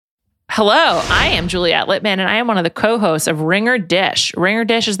Hello, I am Juliette Littman, and I am one of the co-hosts of Ringer Dish. Ringer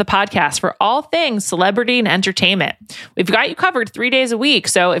Dish is the podcast for all things celebrity and entertainment. We've got you covered 3 days a week,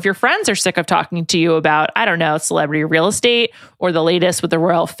 so if your friends are sick of talking to you about, I don't know, celebrity real estate, or the latest with the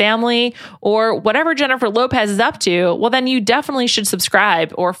royal family, or whatever Jennifer Lopez is up to, well, then you definitely should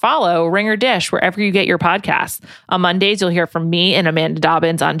subscribe or follow Ringer Dish wherever you get your podcasts. On Mondays, you'll hear from me and Amanda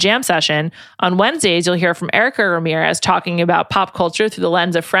Dobbins on Jam Session. On Wednesdays, you'll hear from Erica Ramirez talking about pop culture through the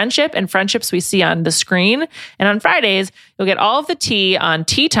lens of friendship and friendships we see on the screen. And on Fridays, you'll get all of the tea on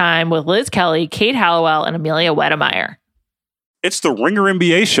Tea Time with Liz Kelly, Kate Hallowell, and Amelia Wedemeyer. It's the Ringer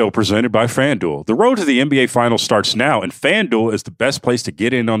NBA show presented by FanDuel. The road to the NBA Finals starts now, and FanDuel is the best place to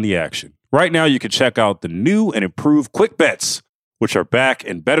get in on the action. Right now, you can check out the new and improved Quick Bets, which are back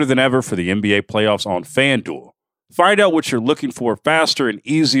and better than ever for the NBA playoffs on FanDuel. Find out what you're looking for faster and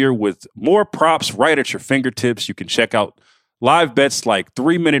easier with more props right at your fingertips. You can check out live bets like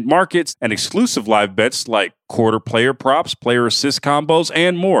 3-minute markets and exclusive live bets like quarter player props, player assist combos,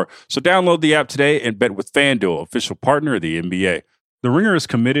 and more. So download the app today and bet with FanDuel, official partner of the NBA. The Ringer is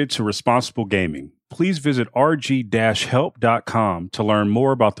committed to responsible gaming. Please visit rg-help.com to learn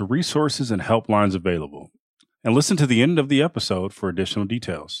more about the resources and helplines available. And listen to the end of the episode for additional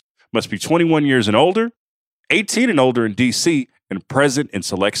details. Must be 21 years and older, 18 and older in D.C., and present in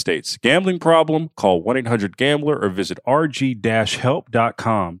select states. Gambling problem? Call 1-800-GAMBLER or visit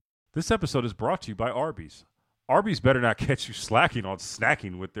rg-help.com. This episode is brought to you by Arby's. Arby's better not catch you slacking on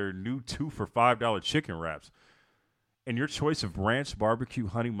snacking with their new 2 for $5 chicken wraps. And your choice of ranch, barbecue,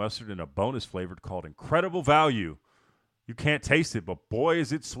 honey mustard, and a bonus flavor called Incredible Value. You can't taste it, but boy,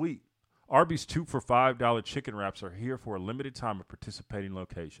 is it sweet. Arby's 2 for $5 chicken wraps are here for a limited time at participating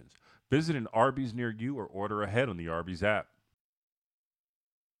locations. Visit an Arby's near you or order ahead on the Arby's app.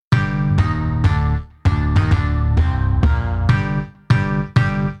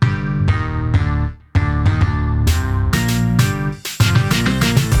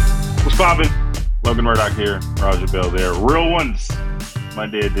 What's poppin'? Logan Murdoch here, Raja Bell there. Real Ones,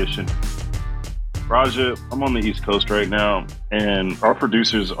 Monday edition. Raja, I'm on the East Coast right now, and our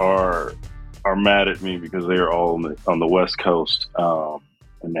producers are mad at me because they are all on the West Coast,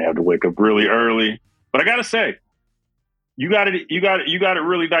 and they have to wake up really early. But I gotta say, you got it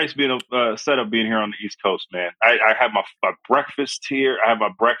really nice being set up being here on the East Coast, man. I have my breakfast here. I have my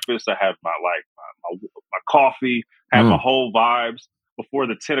breakfast. I have my coffee. I have my whole vibes. Before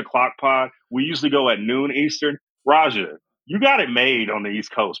the 10 o'clock pod, we usually go at noon Eastern. Raja, you got it made on the East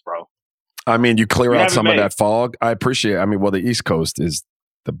Coast, bro. I mean, you clear out some of that fog. I appreciate it. I mean, well, the East Coast is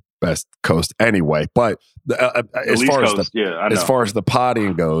the best coast anyway. But as far as the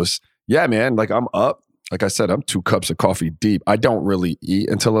potting goes, yeah, man, like I'm up. Like I said, I'm 2 cups of coffee deep. I don't really eat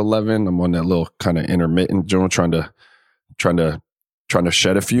until 11. I'm on that little kind of intermittent joint, trying to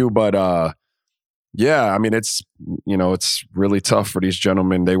shed a few. But yeah, I mean, it's really tough for these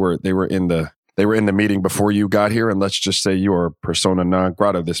gentlemen. They were in the meeting before you got here, and let's just say you are persona non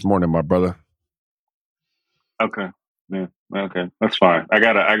grata this morning, my brother. Okay, yeah, okay, that's fine. I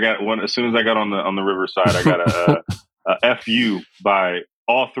got one as soon as I got on the riverside. I got a FU by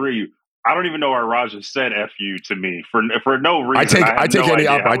all three of you. I don't even know why Raja said "fu" to me for no reason. I take any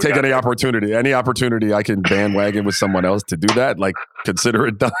opportunity. Any opportunity I can bandwagon with someone else to do that, like consider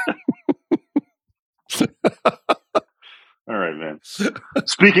it done. All right, man.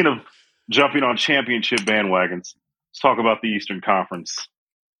 Speaking of jumping on championship bandwagons, let's talk about the Eastern Conference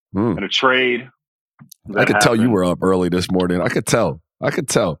and a trade. I could tell you were up early this morning. I could tell.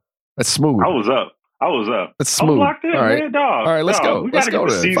 That's smooth. I was up. That's smooth. I was locked in, all right. man, dog. All right, let's go. We got to get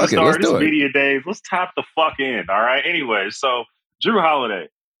the season started. It's media days. Let's tap the fuck in. All right. Anyway, so Jrue Holiday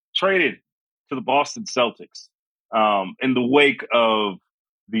traded to the Boston Celtics in the wake of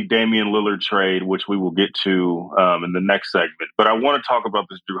the Damian Lillard trade, which we will get to in the next segment. But I want to talk about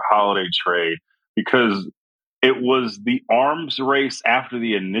this Jrue Holiday trade because it was the arms race after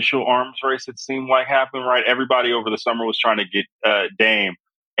the initial arms race, it seemed like happened, right? Everybody over the summer was trying to get Dame.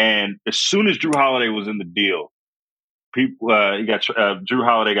 And as soon as Jrue Holiday was in the deal, Jrue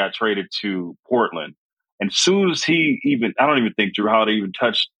Holiday got traded to Portland. And as soon as I don't even think Jrue Holiday even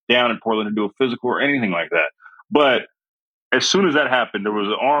touched down in Portland to do a physical or anything like that. But as soon as that happened, there was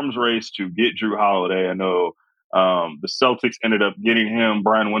an arms race to get Jrue Holiday. I know the Celtics ended up getting him.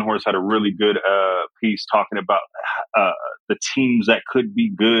 Brian Windhorst had a really good piece talking about the teams that could be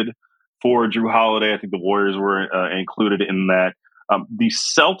good for Jrue Holiday. I think the Warriors were included in that. The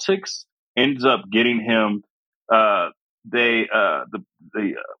Celtics ended up getting him. The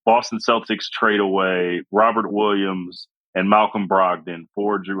Boston Celtics trade away Robert Williams and Malcolm Brogdon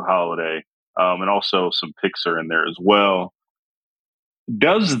for Jrue Holiday, and also some picks are in there as well.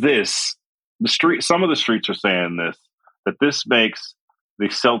 Does this, some of the streets are saying this, that this makes the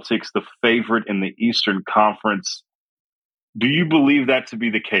Celtics the favorite in the Eastern Conference. Do you believe that to be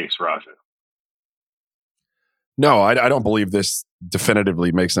the case, Raja? No, I don't believe this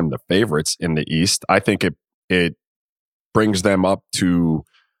definitively makes them the favorites in the East. I think it brings them up to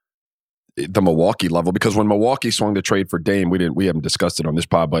the Milwaukee level, because when Milwaukee swung the trade for Dame, we haven't discussed it on this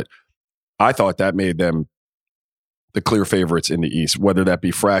pod, but I thought that made them the clear favorites in the East, whether that be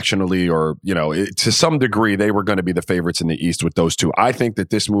fractionally or, to some degree, they were going to be the favorites in the East with those two. I think that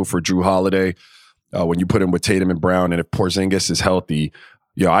this move for Jrue Holiday, when you put him with Tatum and Brown, and if Porzingis is healthy,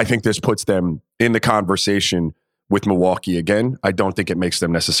 I think this puts them in the conversation with Milwaukee again. I don't think it makes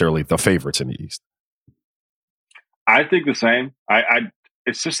them necessarily the favorites in the East. I think the same.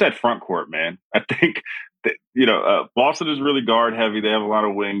 It's just that front court, man. I think that, Boston is really guard heavy. They have a lot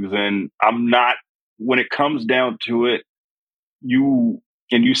of wings, and when it comes down to it, you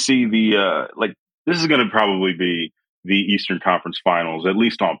see this is going to probably be the Eastern Conference Finals, at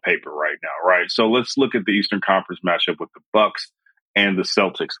least on paper right now, right? So let's look at the Eastern Conference matchup with the Bucks and the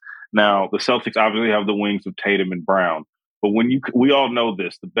Celtics. Now, the Celtics obviously have the wings of Tatum and Brown, but we all know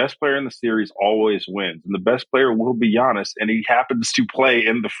this, the best player in the series always wins, and the best player will be Giannis, and he happens to play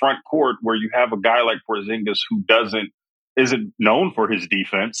in the front court where you have a guy like Porzingis who isn't known for his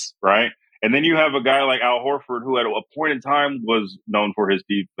defense, right? And then you have a guy like Al Horford, who at a point in time was known for his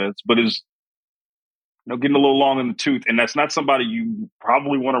defense, but is getting a little long in the tooth. And that's not somebody you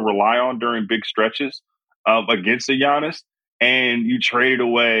probably want to rely on during big stretches against a Giannis. And you traded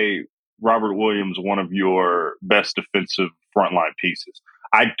away Robert Williams, one of your best defensive frontline pieces.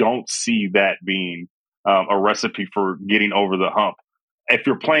 I don't see that being a recipe for getting over the hump if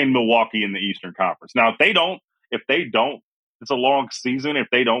you're playing Milwaukee in the Eastern Conference. Now, if they don't, it's a long season. If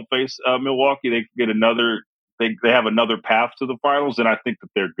they don't face Milwaukee, they get they have another path to the finals, and I think that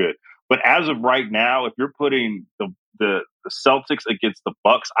they're good. But as of right now, if you're putting the Celtics against the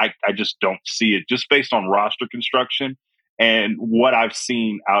Bucks, I just don't see it, just based on roster construction and what I've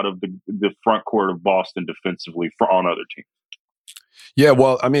seen out of the front court of Boston defensively on other teams. Yeah,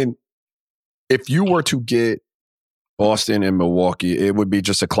 well, I mean, if you were to get Boston and Milwaukee, it would be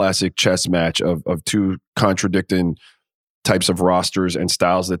just a classic chess match of two contradicting types of rosters and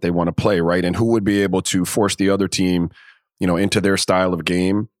styles that they want to play, right? And who would be able to force the other team, into their style of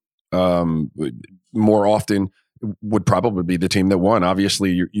game more often would probably be the team that won.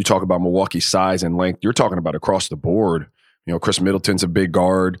 Obviously, you talk about Milwaukee's size and length. You're talking about across the board. Chris Middleton's a big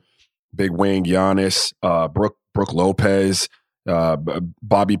guard, big wing. Giannis, Brook Lopez,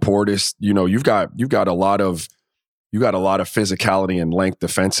 Bobby Portis. You've got a lot of physicality and length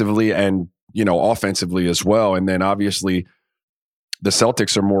defensively, and offensively as well. And then obviously the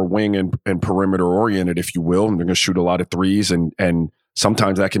Celtics are more wing and perimeter oriented, if you will, and they're going to shoot a lot of threes. And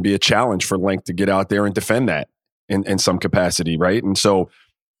sometimes that can be a challenge for length to get out there and defend that in some capacity, right? And so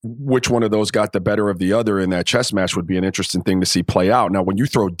which one of those got the better of the other in that chess match would be an interesting thing to see play out. Now, when you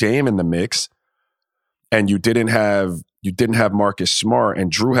throw Dame in the mix and you didn't have Marcus Smart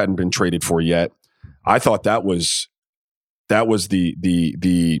and Jrue hadn't been traded for yet, I thought that was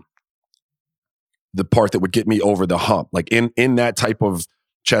the part that would get me over the hump. Like in that type of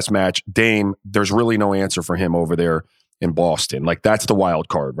chess match, Dame, there's really no answer for him over there in Boston. Like, that's the wild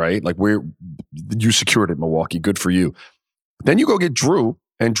card, right? Like, you secured it, Milwaukee. Good for you. Then you go get Jrue,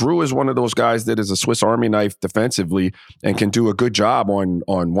 and Jrue is one of those guys that is a Swiss Army knife defensively and can do a good job on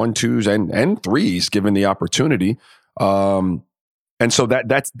 1-2s and 3s given the opportunity. And so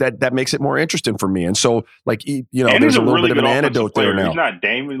that makes it more interesting for me. And so, like, there's a little bit of an antidote there now. He's not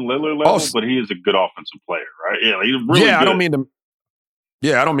Damian Lillard level, but he is a good offensive player, right? Yeah, he's really good. I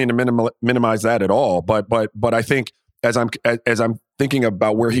don't mean to minimize that at all. But I think as I'm thinking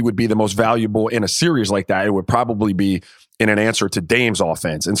about where he would be the most valuable in a series like that, it would probably be in an answer to Dame's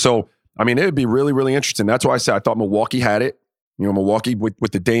offense. And so, I mean, it would be really, really interesting. That's why I said I thought Milwaukee had it. Milwaukee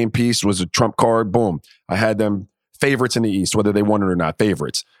with the Dame piece was a trump card. Boom. I had them favorites in the East, whether they won it or not,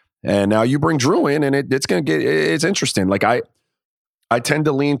 favorites. And now you bring Jrue in, and it's interesting. Like, I tend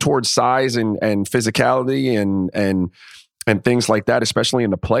to lean towards size and physicality and things like that, especially in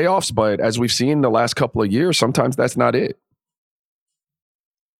the playoffs. But as we've seen the last couple of years, sometimes that's not it.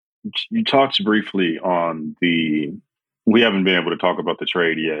 You talked briefly on we haven't been able to talk about the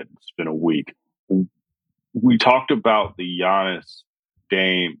trade yet. It's been a week. We talked about the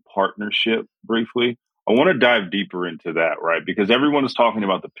Giannis-Dame partnership briefly. I want to dive deeper into that, right? Because everyone is talking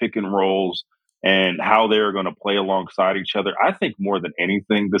about the pick and rolls and how they're going to play alongside each other. I think more than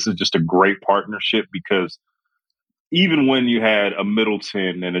anything, this is just a great partnership, because even when you had a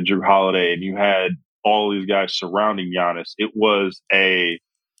Middleton and a Jrue Holiday and you had all these guys surrounding Giannis. It was I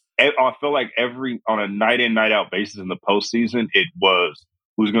feel like on a night in, night out basis in the postseason, it was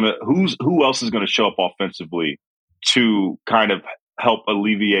who else is gonna show up offensively to kind of help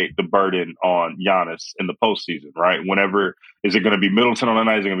alleviate the burden on Giannis in the postseason, right? Whenever, is it going to be Middleton on the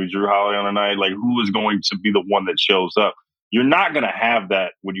night? Is it going to be Jrue Holiday on the night? Like, who is going to be the one that shows up? You're not going to have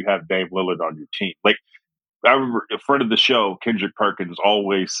that when you have Dame Lillard on your team. Like, I remember a friend of the show, Kendrick Perkins,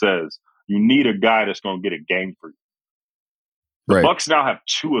 always says, you need a guy that's going to get a game for you. The Bucks now have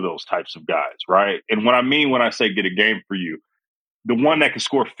two of those types of guys, right? And what I mean when I say get a game for you, the one that can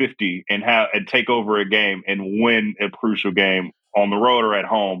score 50 and take over a game and win a crucial game on the road or at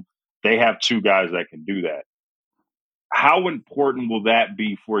home, they have two guys that can do that. How important will that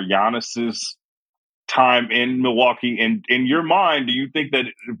be for Giannis's time in Milwaukee? And in your mind, do you think that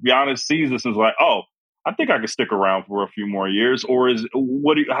if Giannis sees this as like, oh, I think I could stick around for a few more years? Or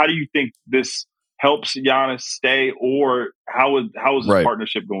how do you think this helps Giannis stay? Or how is this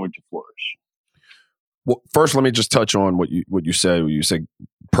partnership going to flourish? Well, first, let me just touch on what you said. You said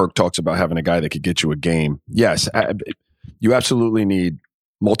Perk talks about having a guy that could get you a game. Yes, you absolutely need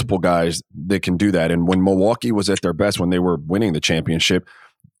multiple guys that can do that. And when Milwaukee was at their best, when they were winning the championship,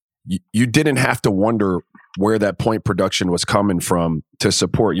 you didn't have to wonder where that point production was coming from to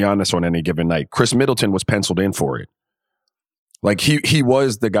support Giannis on any given night. Chris Middleton was penciled in for it. Like he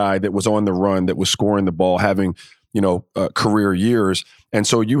was the guy that was on the run, that was scoring the ball, having career years. And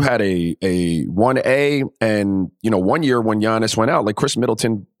so you had a 1A, and 1 year when Giannis went out, like Chris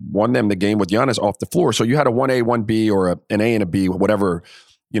Middleton won them the game with Giannis off the floor. So you had a 1A, 1B, or an A and a B, whatever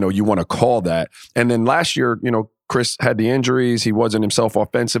you want to call that. And then last year, Chris had the injuries. He wasn't himself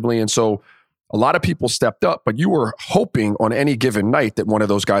offensively. And so a lot of people stepped up, but you were hoping on any given night that one of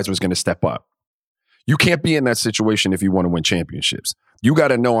those guys was going to step up. You can't be in that situation if you want to win championships. You got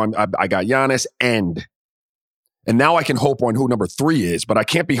to know I got Giannis and now I can hope on who number 3 is, but I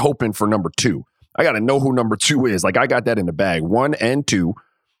can't be hoping for number 2. I got to know who number 2 is. Like, I got that in the bag, 1 and 2,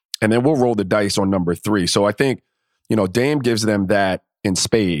 and then we'll roll the dice on number 3. So I think, Dame gives them that in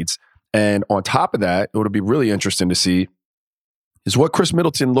spades. And on top of that, it would be really interesting to see is what Chris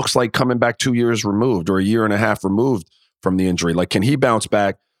Middleton looks like coming back 2 years removed or a year and a half removed from the injury. Like, can he bounce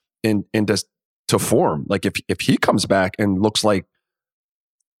back to form? Like, if he comes back and looks like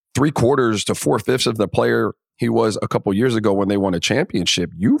 3/4 to 4/5 of the player he was a couple years ago when they won a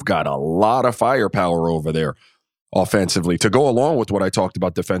championship, you've got a lot of firepower over there offensively to go along with what I talked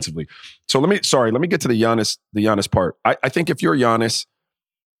about defensively. So let me get to the Giannis part. I think if you're Giannis,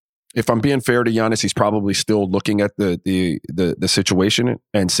 if I'm being fair to Giannis, he's probably still looking at the situation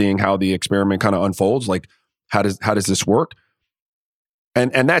and seeing how the experiment kind of unfolds. Like, how does this work?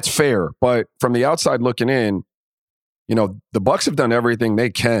 And that's fair. But from the outside looking in, the Bucks have done everything they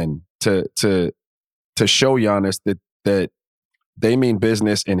can to show Giannis that they mean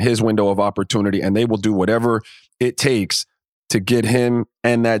business in his window of opportunity, and they will do whatever it takes to get him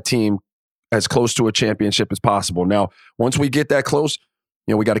and that team as close to a championship as possible. Now, once we get that close,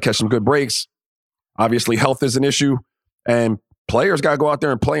 we got to catch some good breaks. Obviously, health is an issue, and players got to go out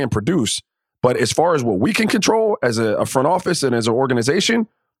there and play and produce. But as far as what we can control as a front office and as an organization,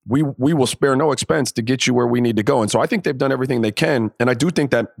 we will spare no expense to get you where we need to go. And so I think they've done everything they can, and I do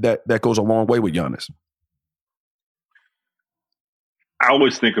think that goes a long way with Giannis. I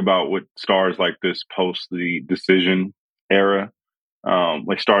always think about what stars like this post the decision era,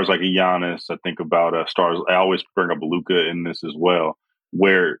 like stars like Giannis. I think about stars. I always bring up Luka in this as well,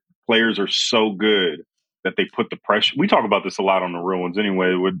 where players are so good that they put the pressure. We talk about this a lot on the Real Ones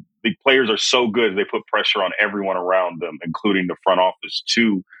anyway. Where the players are so good, they put pressure on everyone around them, including the front office,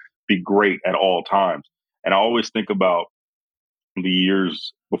 to be great at all times. And I always think about the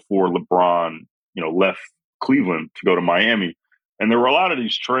years before LeBron, left Cleveland to go to Miami. And there were a lot of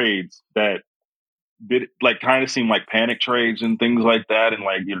these trades that did kind of seem like panic trades and things like that. And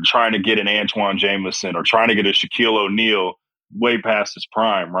trying to get an Antoine Jameson or trying to get a Shaquille O'Neal way past his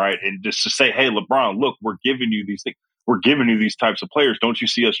prime, right? And just to say, hey, LeBron, look, we're giving you these things. We're giving you these types of players. Don't you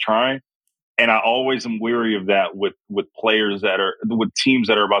see us trying? And I always am weary of that with players with teams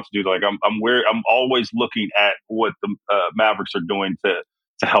that are about to do that. I'm always looking at what the Mavericks are doing to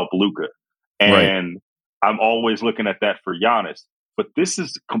help Luka. And I'm always looking at that for Giannis. But this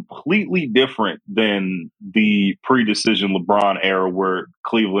is completely different than the pre-decision LeBron era where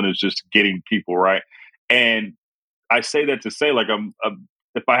Cleveland is just getting people right. And I say that to say,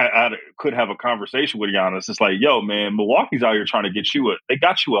 if I could have a conversation with Giannis, it's like, yo, man, Milwaukee's out here trying to get they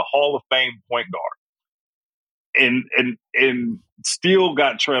got you a Hall of Fame point guard. And still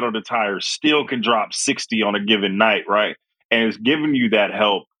got tread on the tires, still can drop 60 on a given night, right? And it's giving you that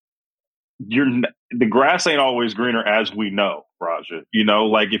help. the grass ain't always greener, as we know, Raja.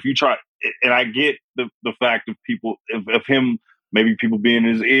 Like if you try, and I get the fact of people, of him, maybe people being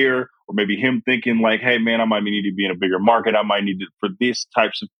in his ear, or maybe him thinking like, hey man, I might need to be in a bigger market. I might need to for these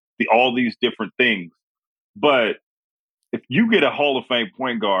types of all these different things. But if you get a Hall of Fame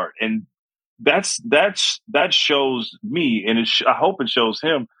point guard, and that shows me, and I hope it shows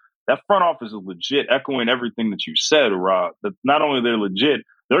him, that front office is legit, echoing everything that you said, Rob. That not only they're legit,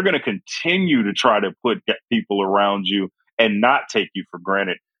 they're going to continue to try to get people around you and not take you for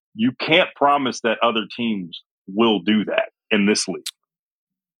granted. You can't promise that other teams will do that in this league.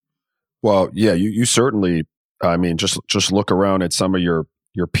 Well, yeah, you certainly. I mean, just look around at some of your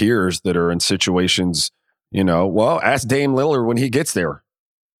peers that are in situations. Well, ask Dame Lillard when he gets there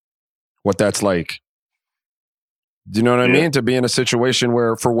what that's like. Do you know what I mean? To be in a situation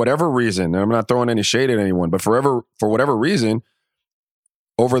where, for whatever reason, and I'm not throwing any shade at anyone, but for whatever reason,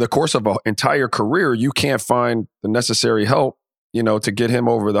 over the course of an entire career, you can't find the necessary help, to get him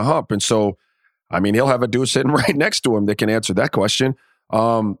over the hump. And so, I mean, he'll have a dude sitting right next to him that can answer that question.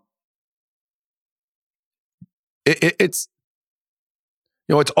 It's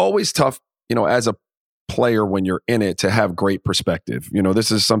always tough, as a player when you're in it, to have great perspective.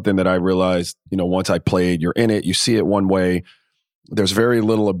 This is something that I realized, once I played. You're in it, you see it one way. There's very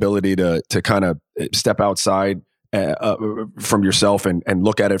little ability to kind of step outside from yourself and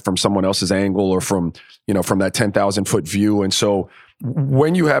look at it from someone else's angle, or from that 10,000 foot view. And so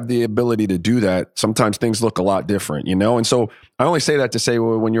when you have the ability to do that, sometimes things look a lot different, And so I only say that to say,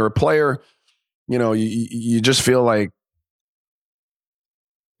 well, when you're a player, you just feel like,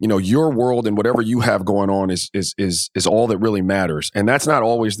 your world and whatever you have going on is all that really matters. And that's not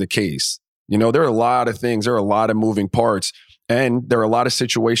always the case. There are a lot of things, there are a lot of moving parts, and there are a lot of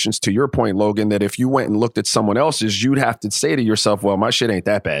situations, to your point, Logan, that if you went and looked at someone else's, you'd have to say to yourself, well, my shit ain't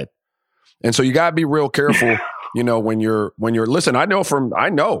that bad. And so you got to be real careful, when you're, listen, I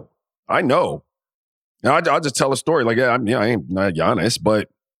know. Now, I'll just tell a story. Like, I ain't not Giannis, but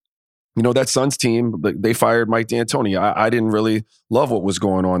that Suns team, they fired Mike D'Antoni. I didn't really love what was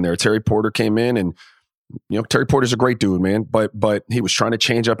going on there. Terry Porter came in, and Terry Porter's a great dude, man. But he was trying to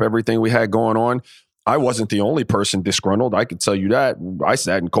change up everything we had going on. I wasn't the only person disgruntled. I could tell you that. I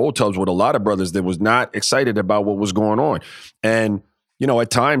sat in cold tubs with a lot of brothers that was not excited about what was going on. And, at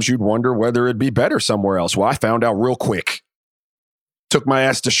times you'd wonder whether it'd be better somewhere else. Well, I found out real quick. Took my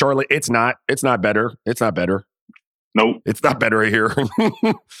ass to Charlotte. It's not better. It's not better. Nope. It's not better here.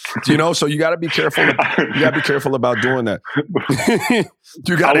 So you got to be careful. You got to be careful about doing that.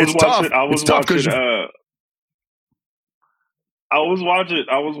 It's tough. I was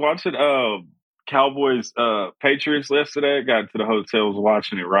watching Cowboys Patriots yesterday. Got to the hotel, was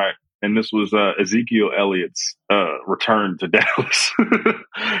watching it, right? And this was Ezekiel Elliott's return to Dallas.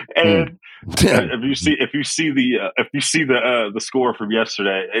 And if you see the score from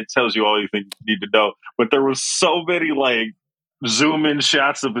yesterday, it tells you all you think you need to know. But there was so many zoom in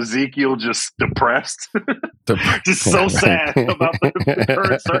shots of Ezekiel just depressed, just so sad about the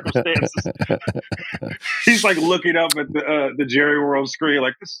current circumstances. He's looking up at the Jerry World screen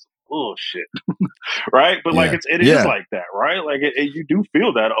like, this is bullshit. Right? But it is like that, right? You do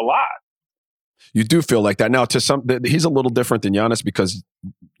feel that a lot. You do feel like that. Now, he's a little different than Giannis because,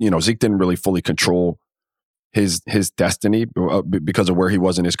 Zeke didn't really fully control his destiny because of where he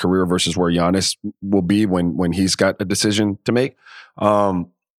was in his career versus where Giannis will be when he's got a decision to make.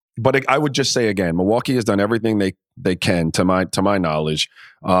 But I would just say again, Milwaukee has done everything they can, to my knowledge,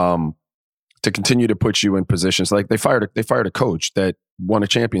 to continue to put you in positions. Like they fired a coach that won a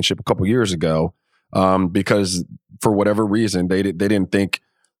championship a couple years ago because for whatever reason they didn't think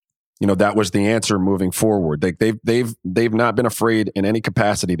that was the answer moving forward. They've not been afraid in any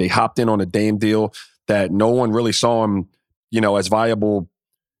capacity. They hopped in on a Dame deal that no one really saw him, as viable,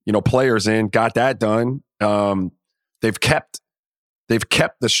 players in. Got that done. They've kept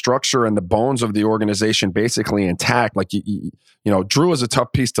the structure and the bones of the organization basically intact. Jrue is a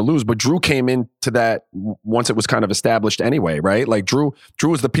tough piece to lose, but Jrue came into that once it was kind of established anyway, right? Jrue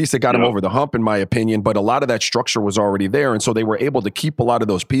was the piece that got him over the hump, in my opinion, but a lot of that structure was already there. And so they were able to keep a lot of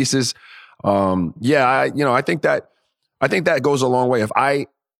those pieces. I think that goes a long way. If I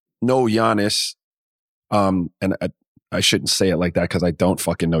know Giannis, and I shouldn't say it like that because I don't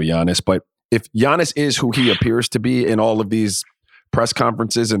fucking know Giannis, but if Giannis is who he appears to be in all of these press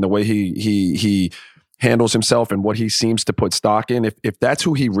conferences and the way he handles himself and what he seems to put stock in, if that's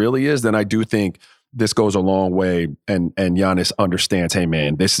who he really is, then I do think this goes a long way. And Giannis understands, hey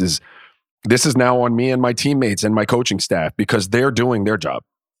man, this is now on me and my teammates and my coaching staff because they're doing their job.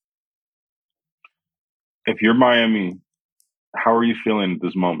 If you're Miami, how are you feeling at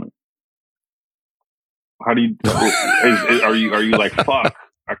this moment? How do you? Are you like fuck?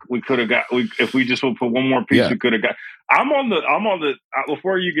 We could have got. If we just would put one more piece, we could have got. I'm on the.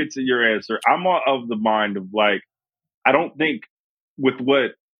 Before you get to your answer, I'm of the mind of like, I don't think with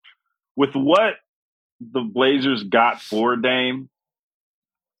what the Blazers got for Dame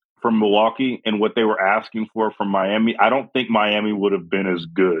from Milwaukee and what they were asking for from Miami, I don't think Miami would have been as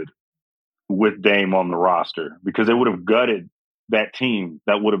good with Dame on the roster because they would have gutted that team.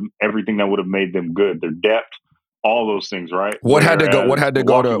 That would have everything that would have made them good. Their depth, all those things, right? What had to go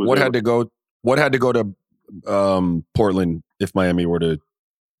to Portland if Miami were to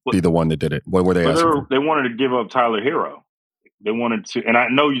be the one that did it? What were they asking for? They wanted to give up Tyler Hero. They wanted to, and I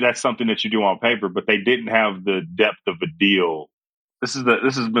know that's something that you do on paper, but they didn't have the depth of a deal. This has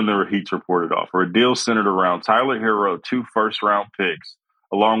been the Heat's reported off, or a deal centered around Tyler Hero, 2 first-round picks,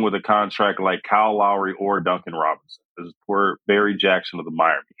 along with a contract like Kyle Lowry or Duncan Robinson. This is poor Barry Jackson of the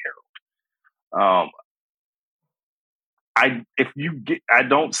Miami Herald. I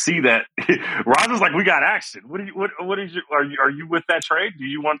don't see that. Roger's like, we got action. Are you with that trade? Do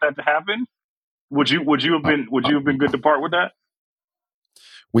you want that to happen? Would you have been good to part with that?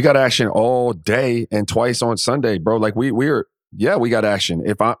 We got action all day and twice on Sunday, bro. Like we got action.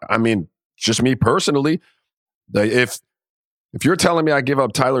 I mean, just me personally, if you're telling me I give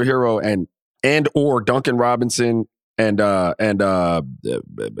up Tyler Hero and or Duncan Robinson and Kyle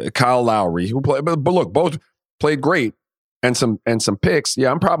Lowry, who play, but look, both played great, and some picks.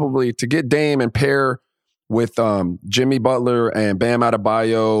 Yeah, I'm probably to get Dame and pair with Jimmy Butler and Bam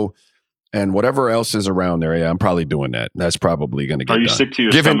Adebayo and whatever else is around there. Yeah, I'm probably doing that. That's probably going to get done. Are you sick to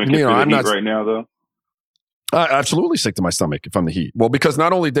your stomach if I'm not right now, though? Absolutely sick to my stomach if I'm the Heat. Well, because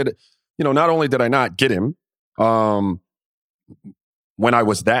not only did I not get him when I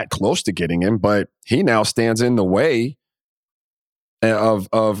was that close to getting him, but he now stands in the way of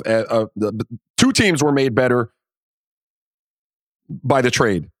the 2 teams were made better by the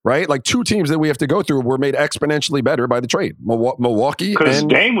trade, right? Like 2 teams that we have to go through were made exponentially better by the trade. Milwaukee, because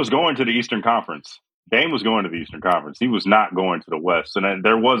Dame was going to the Eastern Conference. Dame was going to the Eastern Conference. He was not going to the West, and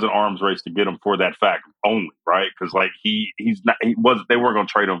there was an arms race to get him for that fact only, right? Because like they weren't going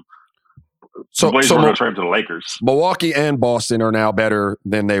to trade him. The Blazers were going to trade him to the Lakers. Milwaukee and Boston are now better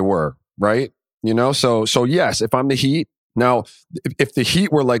than they were, right? You know, so yes, if I'm the Heat now, if the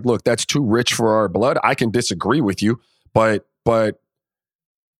Heat were like, look, that's too rich for our blood, I can disagree with you, but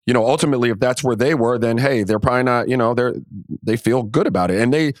you know, ultimately, if that's where they were, then hey, they're probably not. You know, they feel good about it,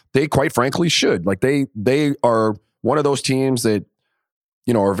 and they quite frankly should. Like they are one of those teams that,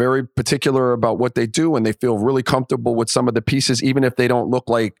 you know, are very particular about what they do, and they feel really comfortable with some of the pieces, even if they don't look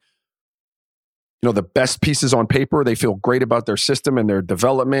like, you know, the best pieces on paper. They feel great about their system and their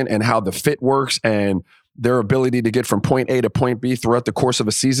development and how the fit works and their ability to get from point A to point B throughout the course of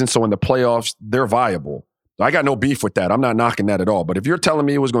a season. So in the playoffs, they're viable. I got no beef with that. I'm not knocking that at all. But if you're telling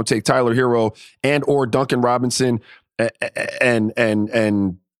me it was going to take Tyler Hero and or Duncan Robinson and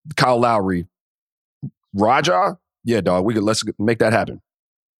Kyle Lowry, Raja, yeah, dog, let's make that happen.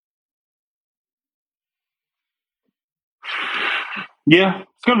 Yeah,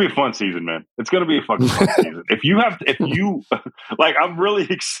 it's going to be a fun season, man. It's going to be a fucking fun season. I'm really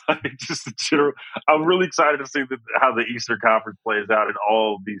excited I'm really excited to see how the Eastern Conference plays out and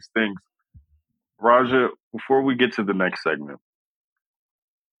all of these things. Raja, before we get to the next segment,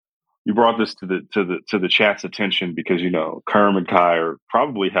 you brought this to the chat's attention because, you know, Kerm and Kai are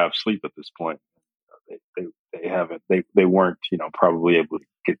probably half asleep at this point. They weren't, you know, probably able to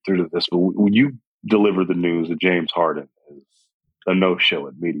get through to this. But when you deliver the news that James Harden is a no-show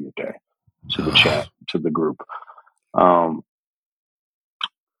at Media Day to the chat, to the group,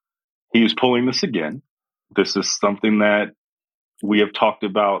 he is pulling this again. This is something that we have talked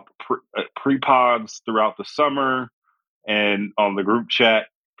about pre-pods throughout the summer and on the group chat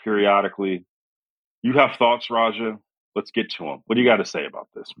periodically. You have thoughts, Raja? Let's get to them. What do you got to say about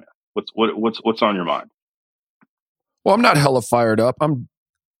this, man? What's on your mind? Well, I'm not hella fired up. I'm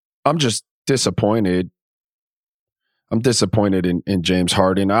just disappointed. I'm disappointed in James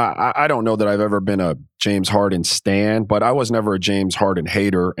Harden. I don't know that I've ever been a James Harden stan, but I was never a James Harden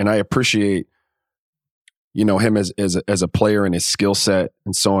hater, and I appreciate, you know, him as a player and his skill set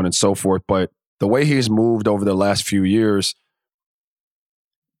and so on and so forth. But the way he's moved over the last few years,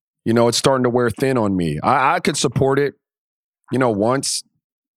 you know, it's starting to wear thin on me. I could support it, you know, once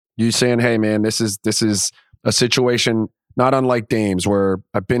you saying, hey man, this is a situation not unlike Dame's, where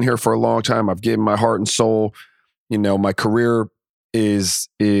I've been here for a long time. I've given my heart and soul. You know, my career is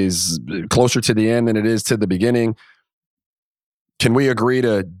closer to the end than it is to the beginning. Can we agree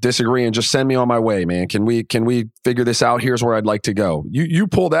to disagree and just send me on my way, man? Can we figure this out? Here's where I'd like to go. You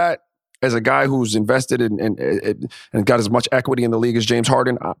pull that, as a guy who's invested in and got as much equity in the league as James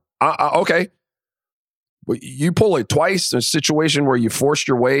Harden, okay. But you pull it twice in a situation where you forced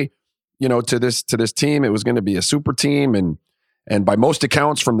your way, to this team. It was going to be a super team, and by most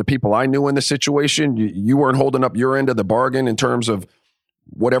accounts from the people I knew in the situation, you weren't holding up your end of the bargain in terms of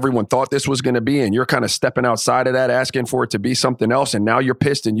what everyone thought this was going to be, and you're kind of stepping outside of that, asking for it to be something else, and now you're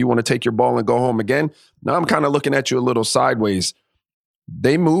pissed and you want to take your ball and go home again. Now I'm kind of looking at you a little sideways.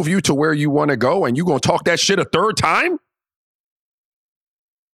 They move you to where you want to go, and you going to talk that shit a third time?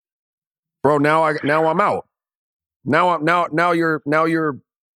 Bro, now I'm out. Now you're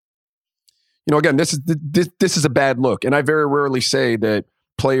again, this is a bad look, and I very rarely say that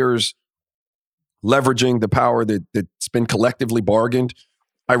players leveraging the power that's been collectively bargained.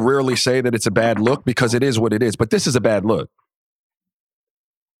 I rarely say that it's a bad look because it is what it is, but this is a bad look.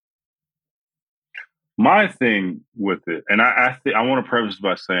 My thing with it, and I want to preface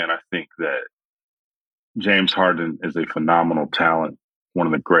by saying I think that James Harden is a phenomenal talent, one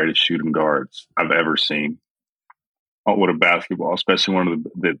of the greatest shooting guards I've ever seen with a basketball, especially one of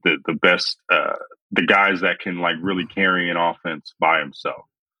the best, the guys that can like really carry an offense by himself.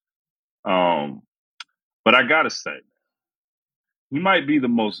 But I gotta say, he might be the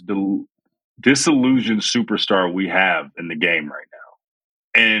most disillusioned superstar we have in the game right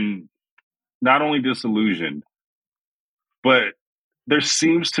now. And not only disillusioned, but there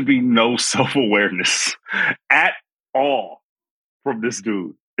seems to be no self-awareness at all from this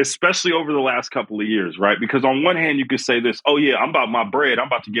dude, especially over the last couple of years, right? Because on one hand, you could say this, oh yeah, I'm about my bread, I'm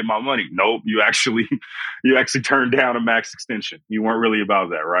about to get my money. Nope, you actually turned down a max extension. You weren't really about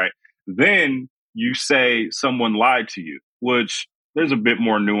that, right? Then you say someone lied to you, which there's a bit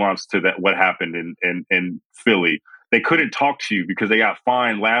more nuance to that. What happened in Philly? They couldn't talk to you because they got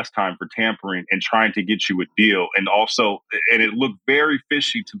fined last time for tampering and trying to get you a deal. And it looked very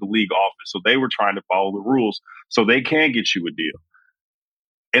fishy to the league office. So they were trying to follow the rules so they can get you a deal.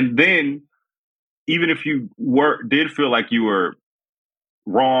 And then even if you did feel like you were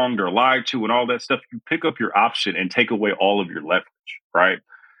wronged or lied to and all that stuff, you pick up your option and take away all of your leverage, right?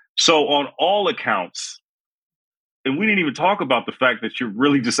 So on all accounts, and we didn't even talk about the fact that you're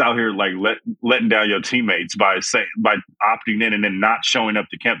really just out here like letting down your teammates by opting in and then not showing up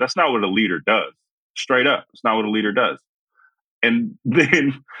to camp. That's not what a leader does. Straight up, it's not what a leader does. And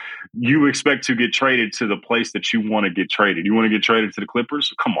then you expect to get traded to the place that you want to get traded. You want to get traded to the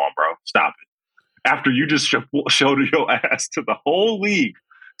Clippers? Come on, bro, stop it. After you just showed your ass to the whole league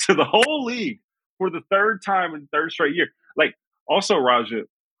for the third time in the third straight year. Like, also, Raja,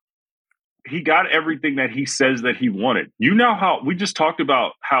 he got everything that he says that he wanted. You know how we just talked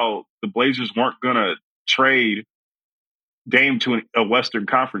about how the Blazers weren't going to trade Dame to a Western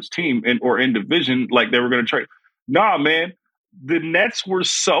Conference team or in division like they were going to trade. Nah, man, the Nets were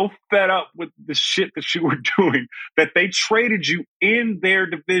so fed up with the shit that you were doing that they traded you in their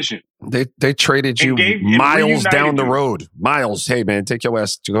division. They traded you miles down the road. Miles. Hey, man, take your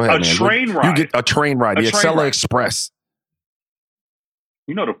ass. Go ahead, man. Train ride. You get a train ride. The Acela Express.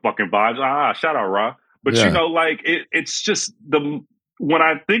 You know the fucking vibes. Shout out, Ra. But yeah. It's just when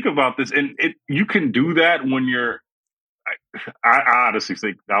I think about this, and you can do that when you're. I honestly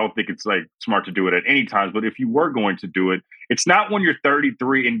think I don't think it's like smart to do it at any time. But if you were going to do it, it's not when you're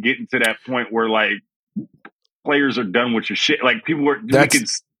 33 and getting to that point where like players are done with your shit. Like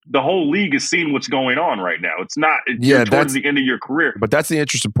the whole league is seeing what's going on right now. It's not. You're towards the end of your career. But that's the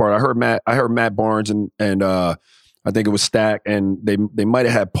interesting part. I heard Matt Barnes and I think it was Stack, and they might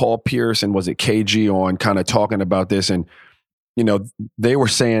have had Paul Pierce and was it KG on kind of talking about this, and they were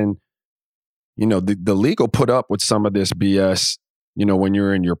saying, the league will put up with some of this BS, when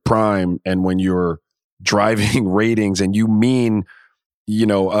you're in your prime and when you're driving ratings and you mean,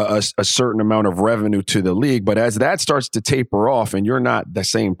 a certain amount of revenue to the league, but as that starts to taper off and you're not the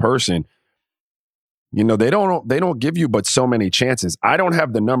same person, they don't give you but so many chances. I don't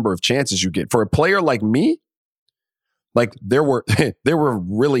have the number of chances you get for a player like me. Like there were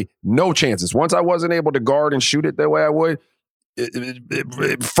really no chances. Once I wasn't able to guard and shoot it the way I would,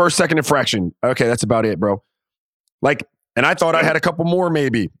 first, second infraction. Okay, that's about it, bro. Like, and I thought I had a couple more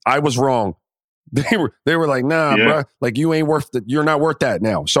maybe. I was wrong. They were like, nah, bro. Like you ain't worth it. You're not worth that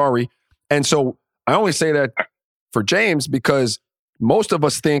now. Sorry. And so I only say that for James because most of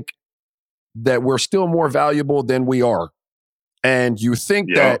us think that we're still more valuable than we are. And you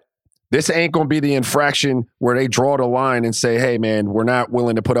think that this ain't going to be the infraction where they draw the line and say, hey, man, we're not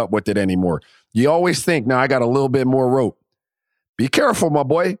willing to put up with it anymore. You always think, now I got a little bit more rope. Be careful, my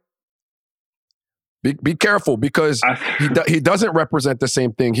boy. Be careful because he doesn't represent the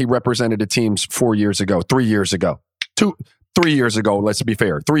same thing he represented the teams 4 years ago, 3 years ago, 3 years ago, let's be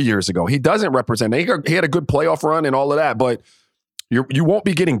fair, 3 years ago. He doesn't represent. He had a good playoff run and all of that, but you won't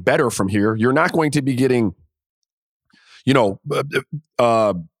be getting better from here. You're not going to be getting,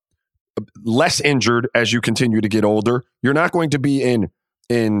 less injured as you continue to get older. You're not going to be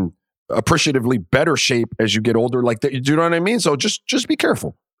in appreciatively better shape as you get older. Like that, do you know what I mean? So just be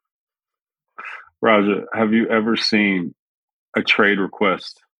careful. Raja, have you ever seen a trade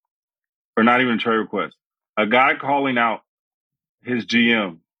request, or not even a trade request, a guy calling out his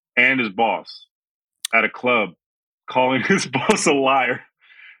GM and his boss at a club, calling his boss a liar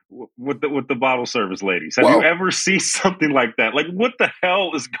with the bottle service ladies? Have you ever seen something like that? Like, what the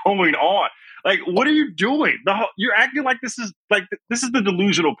hell is going on? Like, what are you doing? You're acting like this is the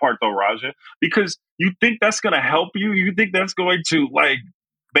delusional part, though, Raja, because you think that's going to help you. You think that's going to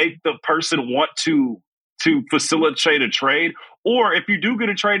make the person want to facilitate a trade, or if you do get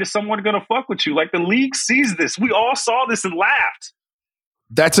a trade, is someone going to fuck with you? Like, the league sees this. We all saw this and laughed.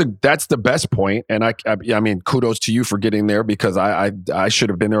 That's the best point, and I mean, kudos to you for getting there, because I should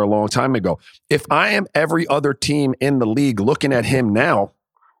have been there a long time ago. If I am every other team in the league looking at him now,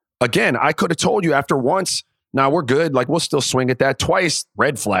 again, I could have told you after once, nah, we're good. Like, we'll still swing at that. Twice,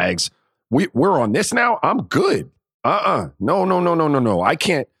 red flags. We're on this now. I'm good. No. I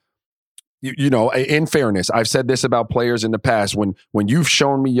can't. In fairness, I've said this about players in the past. When you've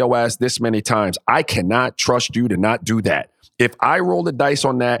shown me your ass this many times, I cannot trust you to not do that. If I roll the dice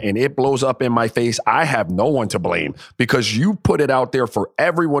on that and it blows up in my face, I have no one to blame, because you put it out there for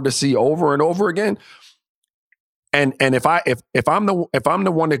everyone to see over and over again. And if I'm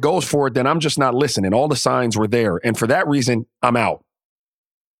the one that goes for it, then I'm just not listening. All the signs were there, and for that reason, I'm out.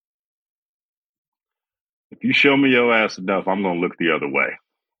 If you show me your ass enough, I'm going to look the other way.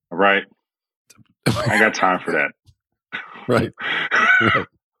 All right? I got time for that. Right.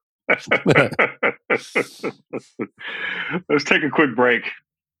 Let's take a quick break.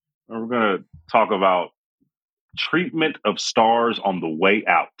 We're going to talk about treatment of stars on the way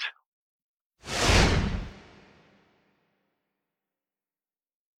out.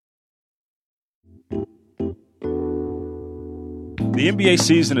 The NBA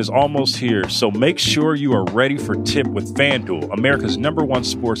season is almost here, so make sure you are ready for tip with FanDuel, America's #1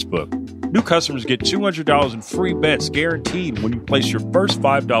 sportsbook. New customers get $200 in free bets guaranteed when you place your first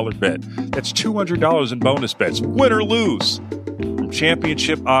 $5 bet. That's $200 in bonus bets, win or lose. From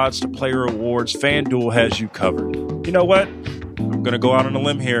championship odds to player awards, FanDuel has you covered. You know what? I'm going to go out on a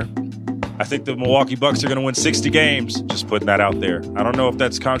limb here. I think the Milwaukee Bucks are going to win 60 games. Just putting that out there. I don't know if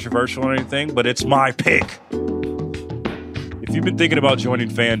that's controversial or anything, but it's my pick. If you've been thinking about joining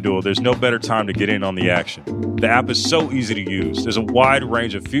FanDuel, there's no better time to get in on the action. The app is so easy to use. There's a wide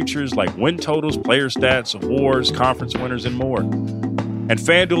range of features like win totals, player stats, awards, conference winners, and more. And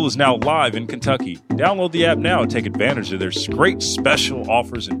FanDuel is now live in Kentucky. Download the app now and take advantage of their great special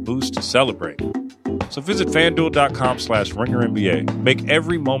offers and boosts to celebrate. So visit FanDuel.com/RingerNBA. Make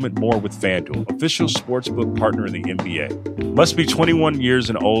every moment more with FanDuel, official sportsbook partner of the NBA. Must be 21 years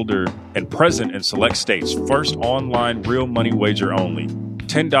and older and present in select states. First online real money wager only.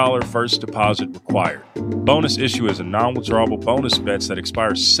 $10 first deposit required. Bonus issue is a non-withdrawable bonus bets that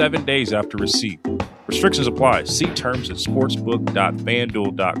expire 7 days after receipt. Restrictions apply. See terms at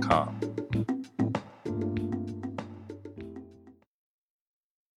sportsbook.fanduel.com.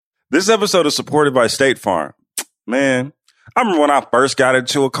 This episode is supported by State Farm. Man, I remember when I first got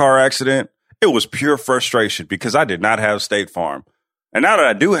into a car accident, it was pure frustration because I did not have State Farm. And now that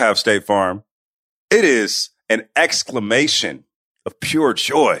I do have State Farm, it is an exclamation of pure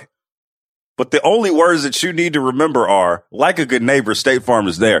joy. But the only words that you need to remember are, like a good neighbor, State Farm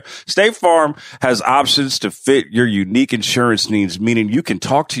is there. State Farm has options to fit your unique insurance needs, meaning you can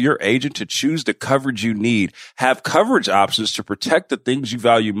talk to your agent to choose the coverage you need, have coverage options to protect the things you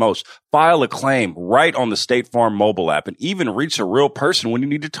value most, file a claim right on the State Farm mobile app, and even reach a real person when you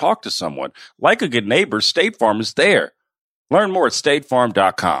need to talk to someone. Like a good neighbor, State Farm is there. Learn more at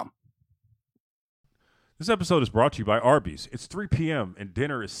statefarm.com. This episode is brought to you by Arby's. It's 3 p.m. and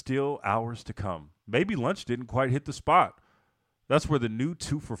dinner is still hours to come. Maybe lunch didn't quite hit the spot. That's where the new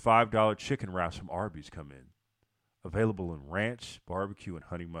 2 for $5 chicken wraps from Arby's come in. Available in ranch, barbecue, and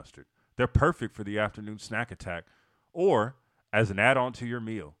honey mustard. They're perfect for the afternoon snack attack or as an add-on to your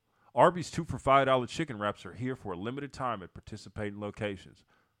meal. Arby's 2 for $5 chicken wraps are here for a limited time at participating locations.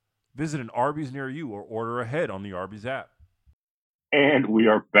 Visit an Arby's near you or order ahead on the Arby's app. And we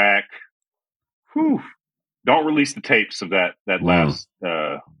are back. Whew. Don't release the tapes of that last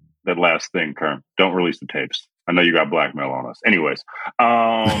thing, Kerm. Don't release the tapes. I know you got blackmail on us. Anyways,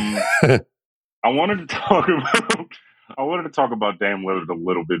 I wanted to talk I wanted to talk about Dame Lillard a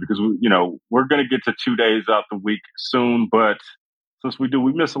little bit because we're going to get to 2 days out the week soon, but since we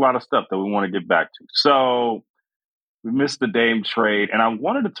miss a lot of stuff that we want to get back to. So we missed the Dame trade, and I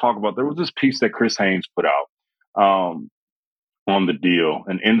wanted to talk about, there was this piece that Chris Haynes put out on the deal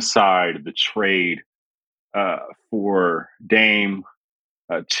and inside the trade for Dame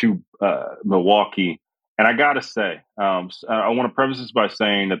to Milwaukee. And I got to say, I want to preface this by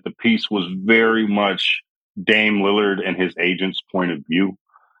saying that the piece was very much Dame Lillard and his agent's point of view.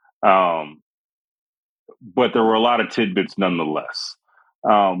 But there were a lot of tidbits nonetheless.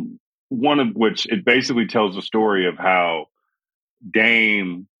 One of which, it basically tells the story of how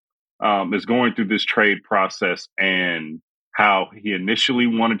Dame is going through this trade process and how he initially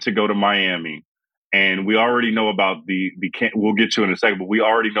wanted to go to Miami. And we already know about we'll get to it in a second, but we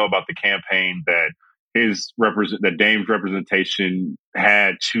already know about the campaign that that Dame's representation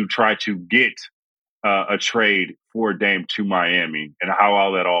had to try to get a trade for Dame to Miami and how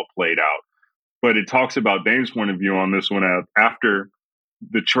all that all played out. But it talks about Dame's point of view on this one after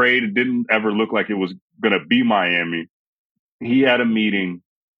the trade didn't ever look like it was going to be Miami. He had a meeting,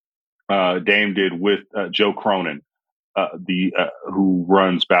 Dame did, with Joe Cronin, who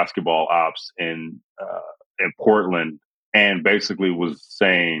runs basketball ops in Portland, and basically was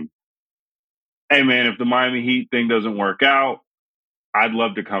saying, hey, man, if the Miami Heat thing doesn't work out, I'd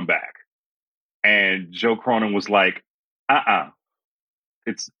love to come back. And Joe Cronin was like,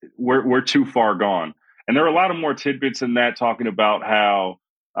 we're too far gone. And there are a lot of more tidbits in that, talking about how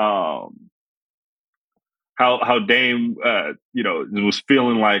Dame, was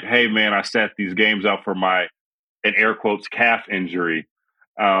feeling like, hey, man, I sat these games out for my, in air quotes, calf injury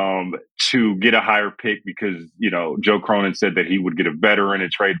to get a higher pick because, Joe Cronin said that he would get a veteran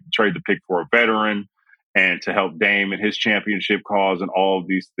and trade the pick for a veteran and to help Dame in his championship cause and all of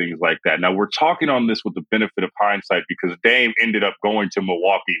these things like that. Now, we're talking on this with the benefit of hindsight because Dame ended up going to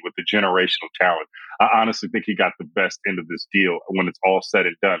Milwaukee with the generational talent. I honestly think he got the best end of this deal when it's all said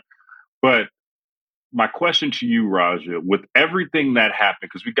and done. But my question to you, Raja, with everything that happened,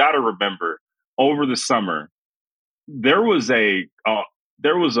 because we got to remember, over the summer, there was a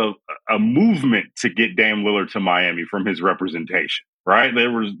movement to get Dame Lillard to Miami from his representation, right?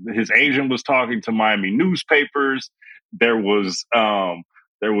 His agent was talking to Miami newspapers. There was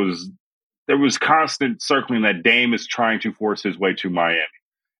constant circling that Dame is trying to force his way to Miami.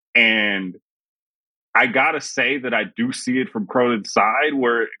 And I gotta say that I do see it from Cronin's side,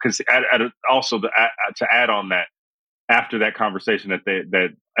 because to add on that, after that conversation that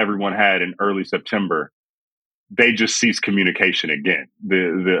everyone had in early September, they just ceased communication again.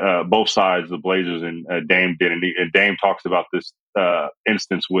 The both sides, the Blazers and Dame did, and Dame talks about this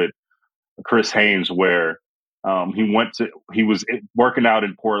instance with Chris Haynes where he was working out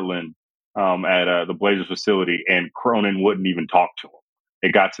in Portland at the Blazers facility, and Cronin wouldn't even talk to him.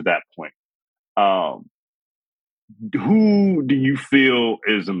 It got to that point. Who do you feel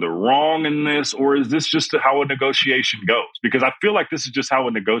is in the wrong in this, or is this just how a negotiation goes? Because I feel like this is just how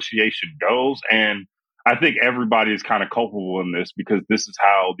a negotiation goes, and I think everybody is kind of culpable in this because this is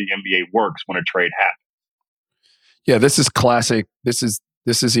how the NBA works when a trade happens. Yeah, this is classic. This is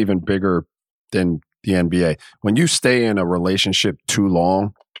even bigger than the NBA. When you stay in a relationship too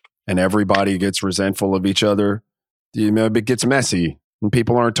long and everybody gets resentful of each other, it gets messy and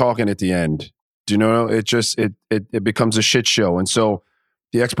people aren't talking at the end. Do you know? It becomes a shit show. And so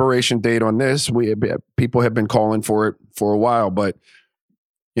the expiration date on this, people have been calling for it for a while, but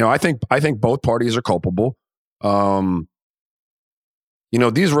I think both parties are culpable.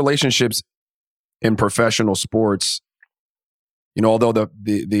 These relationships in professional sports, although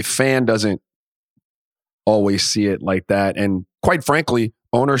the fan doesn't always see it like that, and quite frankly,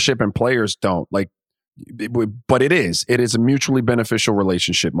 ownership and players don't but it is a mutually beneficial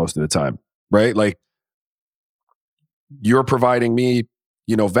relationship most of the time, right? Like, you're providing me,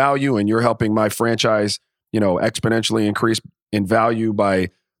 value, and you're helping my franchise, exponentially increase in value by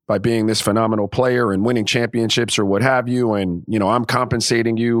being this phenomenal player and winning championships or what have you. And, I'm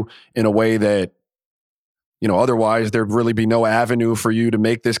compensating you in a way that, otherwise there'd really be no avenue for you to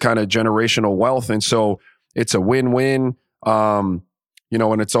make this kind of generational wealth. And so it's a win-win, and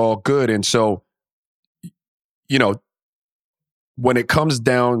it's all good. And so, when it comes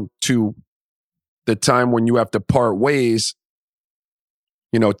down to the time when you have to part ways,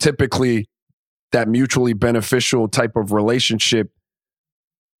 typically that mutually beneficial type of relationship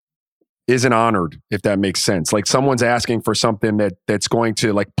isn't honored, if that makes sense. Like, someone's asking for something that's going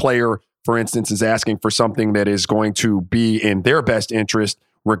to, like, player, for instance, is asking for something that is going to be in their best interest,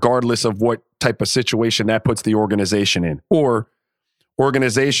 regardless of what type of situation that puts the organization in. Or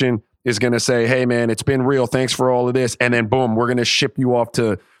organization is going to say, hey, man, it's been real. Thanks for all of this. And then, boom, we're going to ship you off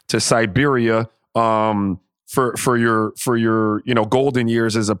to Siberia for your golden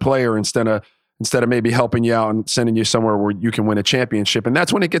years as a player instead of maybe helping you out and sending you somewhere where you can win a championship. And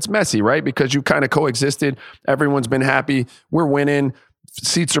that's when it gets messy, right? Because you kind of coexisted. Everyone's been happy. We're winning.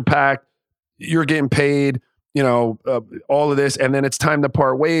 Seats are packed. You're getting paid, all of this. And then it's time to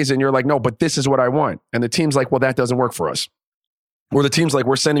part ways. And you're like, no, but this is what I want. And the team's like, well, that doesn't work for us. Or the team's like,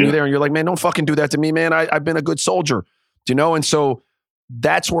 we're sending you there. And you're like, man, don't fucking do that to me, man. I've been a good soldier, And so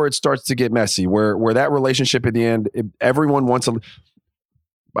that's where it starts to get messy, where that relationship at the end, everyone wants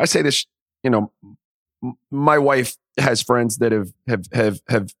I say this, my wife has friends that have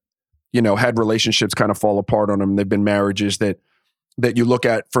had relationships kind of fall apart on them. They've been marriages that you look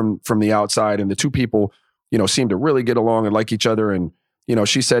at from the outside, and the two people, seem to really get along and like each other. And,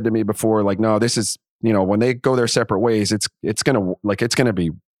 she said to me before, like, no, this is, when they go their separate ways, it's going to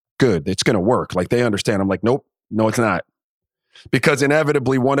be good. It's going to work. Like, they understand. I'm like, nope, no, it's not. Because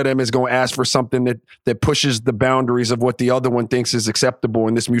inevitably one of them is going to ask for something that pushes the boundaries of what the other one thinks is acceptable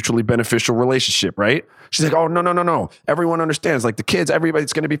in this mutually beneficial relationship, right? She's like, oh, no. Everyone understands. Like, the kids,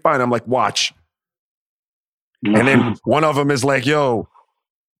 everybody's going to be fine. I'm like, watch. And then one of them is like, yo,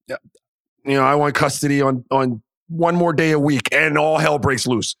 I want custody on one more day a week, and all hell breaks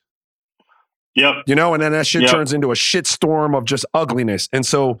loose. Yep. And then that shit turns into a shit storm of just ugliness. And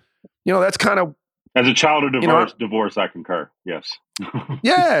so, that's kind of, as a child of divorce, I concur. Yes.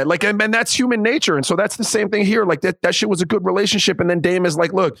 Yeah. Like, and that's human nature. And so that's the same thing here. Like, that shit was a good relationship. And then Dame is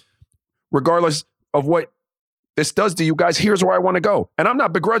like, look, regardless of what this does to you guys, here's where I want to go. And I'm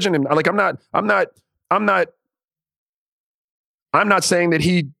not begrudging him. Like, I'm not saying that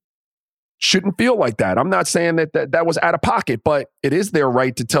he shouldn't feel like that. I'm not saying that was out of pocket, but it is their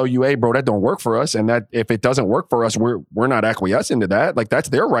right to tell you, hey, bro, that don't work for us. And that if it doesn't work for us, we're not acquiescing to that. Like, that's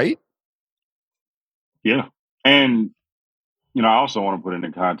their right. Yeah. And, I also want to put it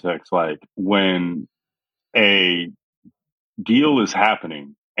in context, like, when a deal is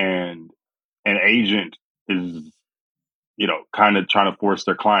happening and an agent is, kind of trying to force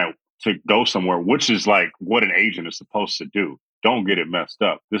their client to go somewhere, which is like what an agent is supposed to do. Don't get it messed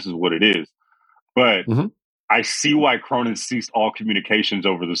up. This is what it is. But I see why Cronin ceased all communications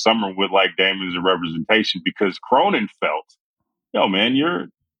over the summer with, like, Damian as a representation, because Cronin felt, yo, man, you're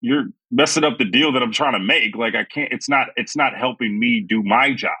messing up the deal that I'm trying to make. Like, I can't, it's not helping me do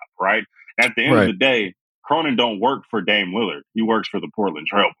my job. Right. At the end of the day, Cronin don't work for Dame Lillard. He works for the Portland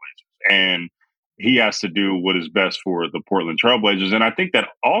Trailblazers, and he has to do what is best for the Portland Trailblazers. And I think that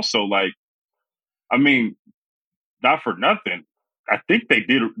also, like, not for nothing, I think they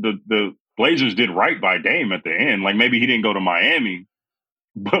did, the Blazers did right by Dame at the end. Like, maybe he didn't go to Miami,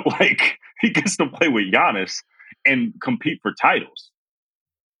 but, like, he gets to play with Giannis and compete for titles.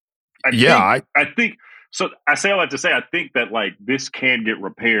 I think so. I say all that to say, I think that, like, this can get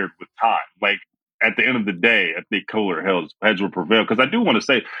repaired with time. Like, at the end of the day, I think cooler heads will prevail. Because I do want to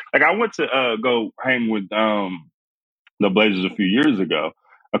say, like, I went to go hang with the Blazers a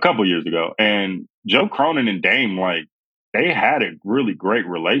couple years ago, and Joe Cronin and Dame, like, they had a really great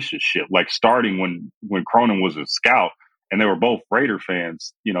relationship. Like, starting when Cronin was a scout. And they were both Raider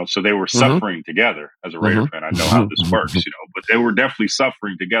fans, so they were suffering together. As a Raider fan, I know how this works, but they were definitely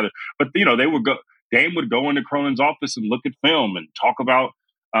suffering together. But, Dame would go into Cronin's office and look at film and talk about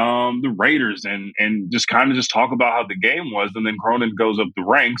the Raiders and just kind of talk about how the game was. And then Cronin goes up the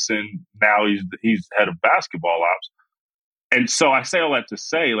ranks, and now he's head of basketball ops. And so I say all that to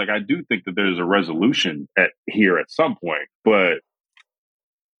say, like, I do think that there's a resolution here at some point, but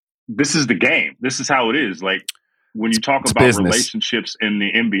this is the game. This is how it is. Like, when you talk about business relationships in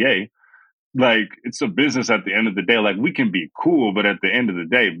the NBA, like, it's a business at the end of the day. Like, we can be cool, but at the end of the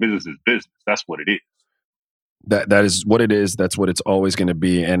day, business is business. That's what it is. That is what it is. That's what it's always going to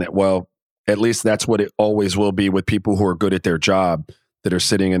be. And, well, at least that's what it always will be with people who are good at their job, that are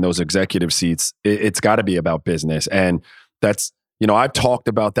sitting in those executive seats. It's got to be about business. And that's, I've talked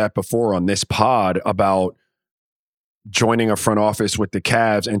about that before on this pod, about joining a front office with the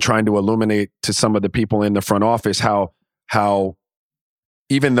Cavs and trying to illuminate to some of the people in the front office how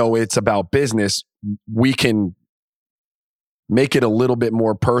even though it's about business, we can make it a little bit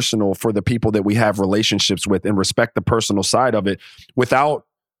more personal for the people that we have relationships with, and respect the personal side of it without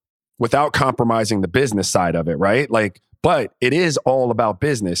compromising the business side of it, right? Like, but it is all about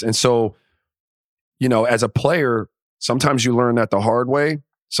business. And so, as a player, sometimes you learn that the hard way.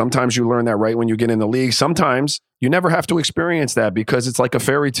 Sometimes you learn that right when you get in the league. Sometimes you never have to experience that, because it's like a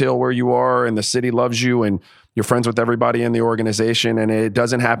fairy tale where you are and the city loves you and you're friends with everybody in the organization, and it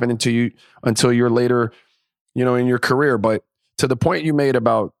doesn't happen until you're later, in your career. But to the point you made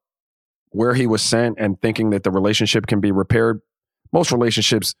about where he was sent and thinking that the relationship can be repaired. Most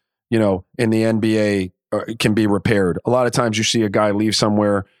relationships, in the NBA can be repaired. A lot of times you see a guy leave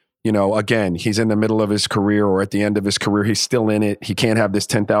somewhere, again, he's in the middle of his career or at the end of his career, he's still in it. He can't have this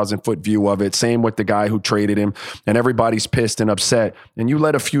 10,000 foot view of it. Same with the guy who traded him, and everybody's pissed and upset. And you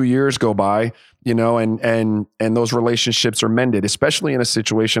let a few years go by, and those relationships are mended, especially in a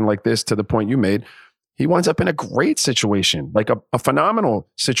situation like this, to the point you made. He winds up in a great situation, like a phenomenal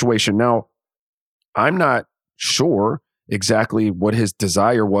situation. Now, I'm not sure exactly what his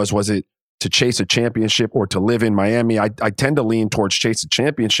desire was. Was it to chase a championship or to live in Miami? I tend to lean towards chase a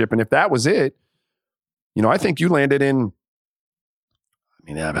championship. And if that was it, I think you landed in,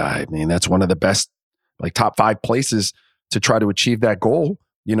 I mean, that's one of the best, like top 5 places to try to achieve that goal,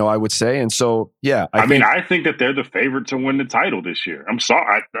 I would say. And so, yeah. I think that they're the favorite to win the title this year. I'm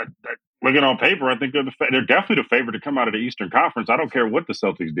sorry. Looking on paper, I think they're definitely the favorite to come out of the Eastern Conference. I don't care what the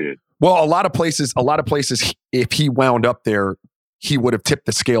Celtics did. Well, a lot of places, if he wound up there, he would have tipped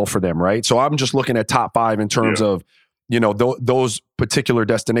the scale for them, right? So I'm just looking at top 5 in terms of, those particular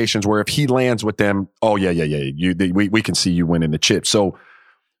destinations where if he lands with them, oh yeah, we can see you winning the chip. So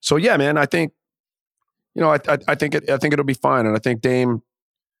yeah, man, I think, I think it'll be fine, and I think Dame,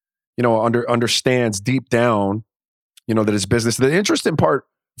 understands deep down, that his business. The interesting part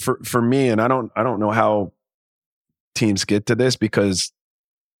for me, and I don't know how teams get to this, because,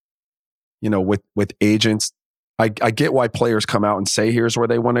 with agents, I get why players come out and say here's where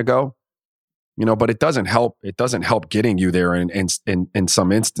they want to go, but it doesn't help. It doesn't help getting you there in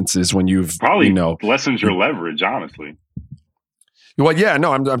some instances when you've probably lessens your leverage, honestly. Well, yeah,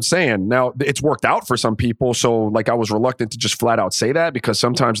 no, I'm saying now it's worked out for some people. So like I was reluctant to just flat out say that, because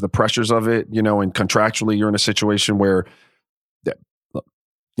sometimes the pressures of it, and contractually you're in a situation where,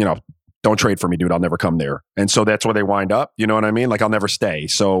 don't trade for me, dude. I'll never come there. And so that's where they wind up. You know what I mean? Like I'll never stay.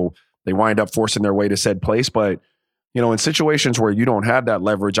 So they wind up forcing their way to said place. But, in situations where you don't have that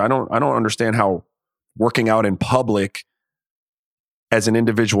leverage, I don't understand how working out in public as an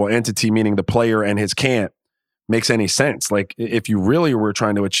individual entity, meaning the player and his camp, makes any sense. Like if you really were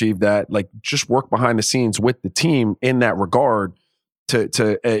trying to achieve that, like just work behind the scenes with the team in that regard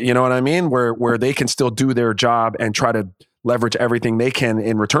to you know what I mean? Where they can still do their job and try to leverage everything they can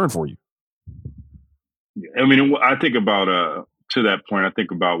in return for you. I mean, I think about, to that point, I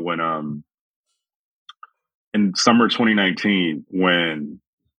think about when, in summer 2019, when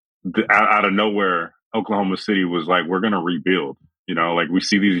out of nowhere, Oklahoma City was like, we're going to rebuild, like we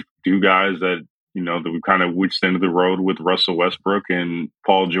see these 2 guys that, that we kind of reached into the road with Russell Westbrook and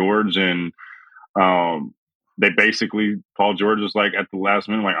Paul George. And they basically, Paul George was like at the last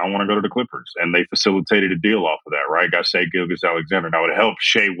minute, like, I want to go to the Clippers. And they facilitated a deal off of that, right? Got Shai Gilgeous-Alexander. Now it helped.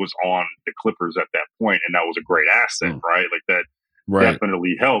 Shai was on the Clippers at that point, and that was a great asset, right? Like that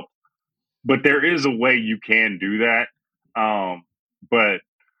definitely helped. But there is a way you can do that. But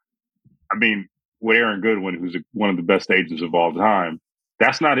I mean, with Aaron Goodwin, who's one of the best agents of all time,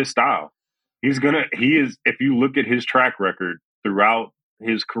 that's not his style. He is, if you look at his track record throughout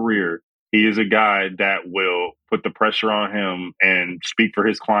his career, he is a guy that will put the pressure on him and speak for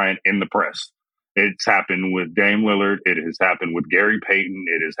his client in the press. It's happened with Dame Lillard. It has happened with Gary Payton.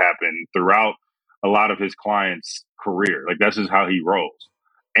 It has happened throughout a lot of his clients' career. Like that's just how he rolls.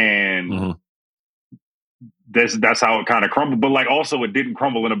 And that's how it kind of crumbled. But like also it didn't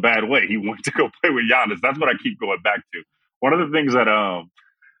crumble in a bad way. He went to go play with Giannis. That's what I keep going back to. One of the things that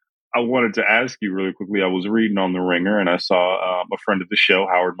I wanted to ask you really quickly. I was reading on The Ringer and I saw a friend of the show,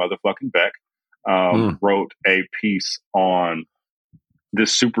 Howard motherfucking Beck, wrote a piece on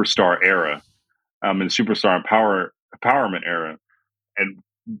this superstar era, and superstar empowerment era, and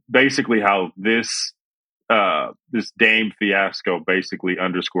basically how this Dame fiasco basically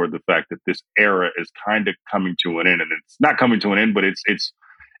underscored the fact that this era is kind of coming to an end, and it's not coming to an end, but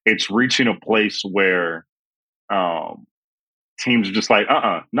it's reaching a place where teams are just like,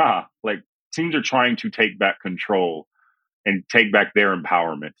 nah. Like teams are trying to take back control and take back their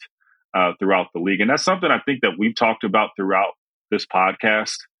empowerment throughout the league. And that's something I think that we've talked about throughout this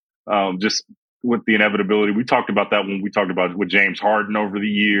podcast, just with the inevitability. We talked about that when we talked about with James Harden over the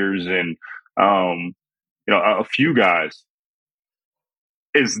years and, a few guys.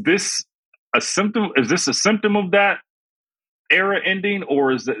 Is this a symptom? Is this a symptom of that era ending,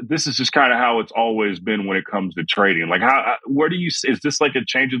 or is this is just kind of how it's always been when it comes to trading? Like, where do you, is this like a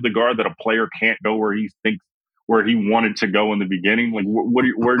change of the guard that a player can't go where he thinks, where he wanted to go in the beginning? Like,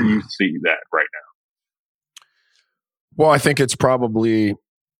 where do you see that right now? Well, I think it's probably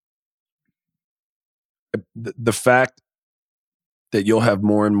the fact that you'll have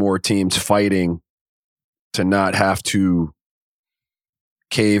more and more teams fighting to not have to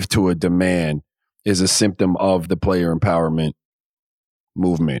cave to a demand is a symptom of the player empowerment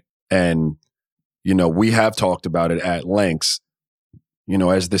movement. And, we have talked about it at lengths.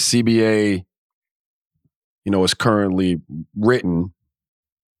 As the CBA, is currently written,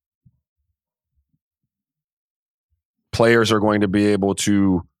 players are going to be able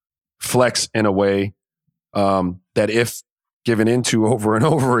to flex in a way that, if given into over and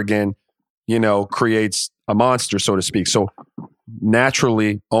over again, creates a monster, so to speak. So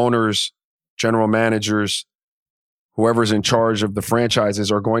naturally, owners, general managers, whoever's in charge of the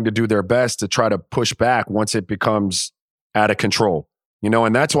franchises are going to do their best to try to push back once it becomes out of control.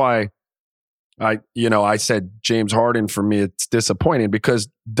 And that's why I said James Harden, for me, it's disappointing, because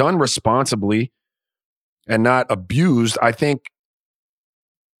done responsibly and not abused, I think,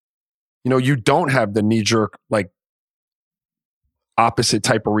 you don't have the knee-jerk, opposite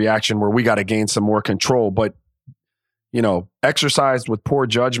type of reaction where we got to gain some more control. But, exercised with poor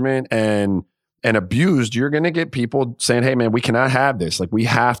judgment and abused, you're going to get people saying, hey, man, we cannot have this. We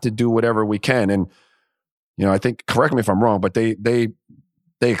have to do whatever we can. And, I think, correct me if I'm wrong, but they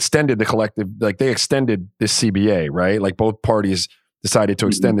extended the collective, they extended this CBA, right? Both parties decided to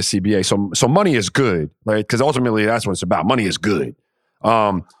extend the CBA. So money is good, right? Because ultimately that's what it's about. Money is good.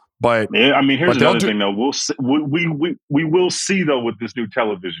 But yeah, here's another thing though. We will see though with this new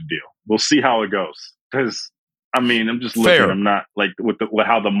television deal. We'll see how it goes. Because I'm just looking. Fair. I'm not with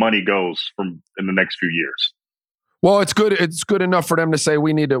how the money goes from in the next few years. Well, it's good. It's good enough for them to say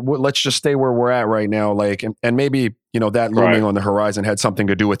we need to. Let's just stay where we're at right now. And maybe that looming on the horizon had something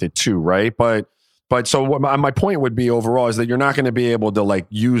to do with it too, right? But so what my point would be overall is that you're not going to be able to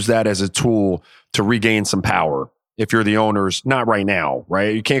use that as a tool to regain some power if you're the owners. Not right now,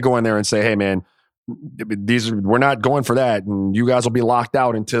 right? You can't go in there and say, hey, man, we're not going for that, and you guys will be locked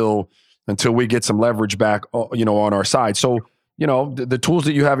out until we get some leverage back, on our side. So, the tools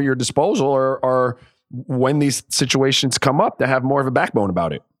that you have at your disposal are when these situations come up to have more of a backbone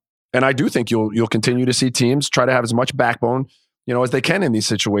about it. And I do think you'll continue to see teams try to have as much backbone, as they can in these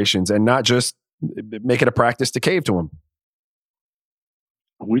situations, and not just make it a practice to cave to them.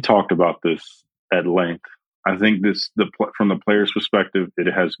 We talked about this at length. I think from the player's perspective,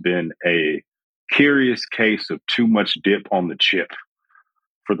 it has been a curious case of too much dip on the chip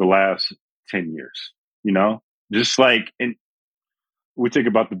for the last 10 years. Just we think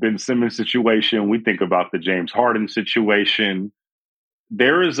about the Ben Simmons situation, we think about the James Harden situation.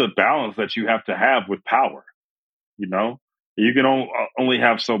 There is a balance that you have to have with power. You can only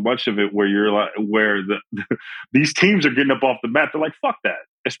have so much of it where you're these teams are getting up off the mat. They're like, fuck that.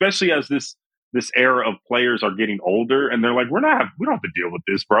 Especially as this era of players are getting older, and they're like, we don't have to deal with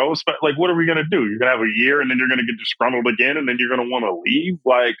this, bro. What are we gonna do? You're gonna have a year, and then you're gonna get disgruntled again, and then you're gonna want to leave.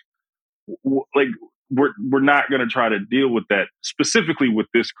 We're not gonna try to deal with that specifically with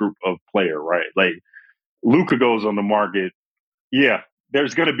this group of player, right? Luka goes on the market. Yeah,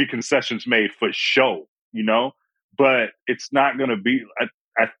 there's gonna be concessions made for show, but it's not gonna be.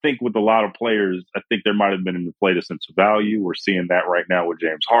 I think with a lot of players, I think there might have been inflated sense of value. We're seeing that right now with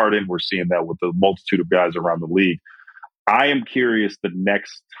James Harden. We're seeing that with the multitude of guys around the league. I am curious the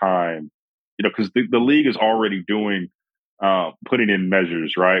next time, because the league is already doing, putting in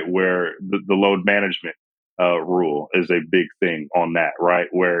measures, right, where the load management rule is a big thing on that, right,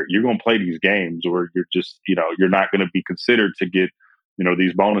 where you're going to play these games where you're just, you're not going to be considered to get,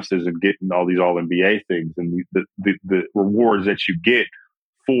 these bonuses and getting all these all-NBA things and the rewards that you get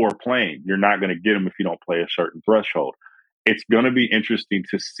for playing. You're not going to get them if you don't play a certain threshold. It's going to be interesting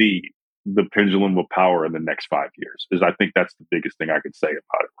to see the pendulum of power in the next 5 years, because I think that's the biggest thing I could say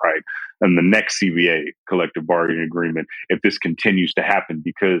about it, right? And the next CBA, collective bargaining agreement, if this continues to happen,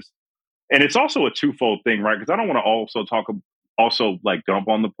 and it's also a twofold thing, right? Because I don't want to also dump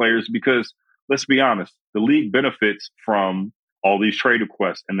on the players, because let's be honest, the league benefits from all these trade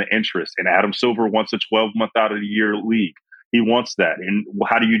requests and the interest. And Adam Silver wants a 12-month out of the year league. He wants that. And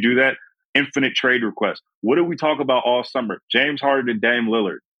how do you do that? Infinite trade requests. What did we talk about all summer? James Harden and Dame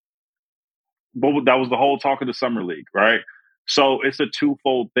Lillard. But that was the whole talk of the summer league, right? So it's a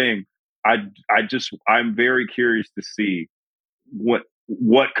twofold thing. I'm very curious to see what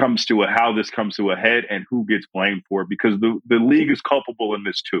comes to it, how this comes to a head, and who gets blamed for it, because the league is culpable in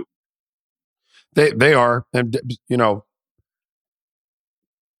this too. They are, and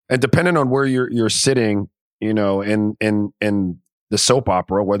and depending on where you're sitting, in the soap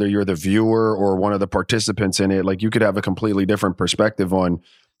opera, whether you're the viewer or one of the participants in it, you could have a completely different perspective on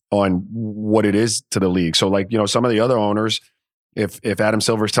what it is to the league. So some of the other owners, if Adam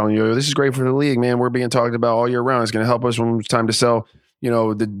Silver's telling you, this is great for the league, man, we're being talked about all year round, it's going to help us when it's time to sell,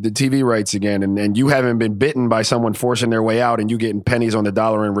 the TV rights again, and you haven't been bitten by someone forcing their way out and you getting pennies on the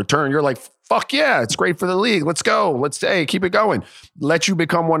dollar in return, you're like, fuck yeah, it's great for the league. Let's go. Keep it going. Let you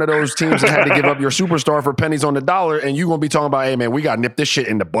become one of those teams that had to give up your superstar for pennies on the dollar, and you're going to be talking about, hey, man, we got to nip this shit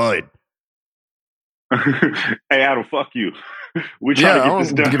in the bud. Hey, Adam, fuck you. We I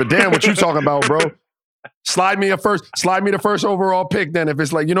don't give a damn what you talking about, bro. Slide me the first overall pick then, if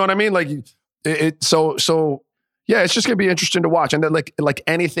it's like, you know what I mean? Like so yeah, it's just gonna be interesting to watch. And then like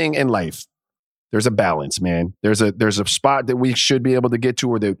anything in life, there's a balance, man. There's a spot that we should be able to get to,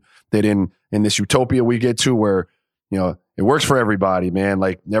 or that in this utopia we get to where, it works for everybody, man.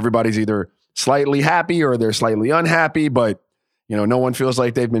 Like everybody's either slightly happy or they're slightly unhappy, but no one feels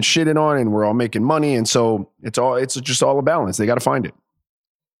like they've been shitted on, and we're all making money. And so it's just all a balance. They got to find it.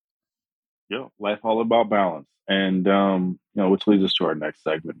 Yeah, life all about balance. And, which leads us to our next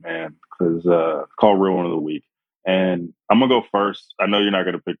segment, man, because call Real One of the Week. And I'm going to go first. I know you're not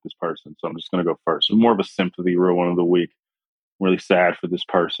going to pick this person, so I'm just going to go first. It's more of a sympathy Real One of the Week. I'm really sad for this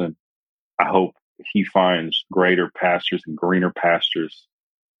person. I hope he finds greater pastures and greener pastures.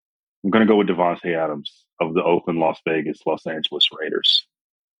 I'm going to go with Davante Adams of the Oakland, Las Vegas, Los Angeles Raiders.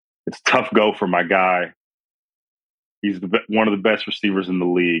 It's a tough go for my guy. He's one of the best receivers in the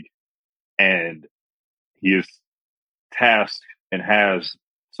league, and he is tasked and has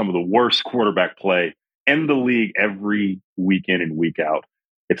some of the worst quarterback play in the league every week in and week out.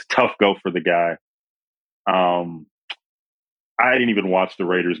 It's a tough go for the guy. I didn't even watch the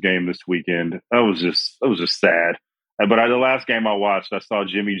Raiders game this weekend. It was just sad. But the last game I watched, I saw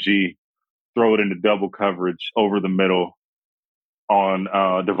Jimmy G throw it into double coverage over the middle on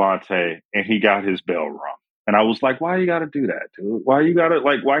Davante, and he got his bell rung. And I was like, why you got to do that, dude?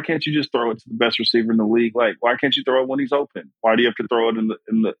 Why can't you just throw it to the best receiver in the league? Like, why can't you throw it when he's open? Why do you have to throw it in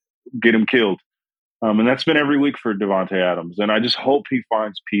the get him killed? And that's been every week for Davante Adams. And I just hope he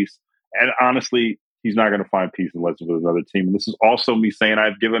finds peace. And honestly, he's not going to find peace unless it's with another team. And this is also me saying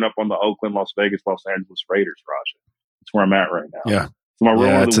I've given up on the Oakland, Las Vegas, Los Angeles Raiders, Raja. That's where I'm at right now. Yeah. So my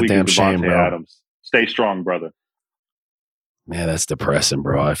Real One of the Week is Davante Adams. Stay strong, brother. Man, that's depressing,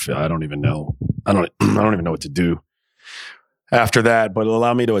 bro. I don't even know. I don't even know what to do after that, but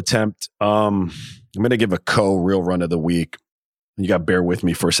allow me to attempt. I'm going to give a real run of the week. You got to bear with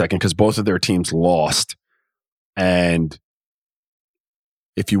me for a second because both of their teams lost. And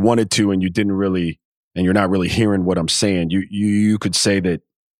if you wanted to and you didn't really, and you're not really hearing what I'm saying, you could say that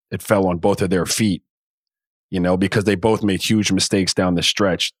it fell on both of their feet, because they both made huge mistakes down the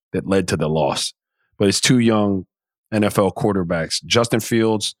stretch that led to the loss. But it's two young NFL quarterbacks, Justin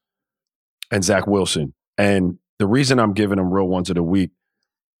Fields and Zach Wilson. And the reason I'm giving them real ones of the week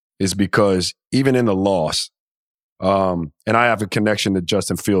is because even in the loss, and I have a connection to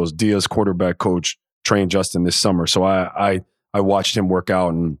Justin Fields. Dia's quarterback coach trained Justin this summer. So I watched him work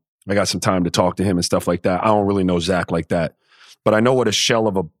out, and I got some time to talk to him and stuff like that. I don't really know Zach like that, but I know what a shell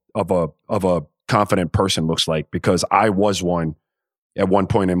of a confident person looks like, because I was one at one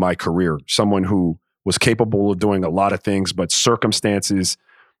point in my career, someone who was capable of doing a lot of things, but circumstances,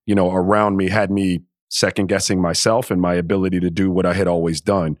 around me had me second guessing myself and my ability to do what I had always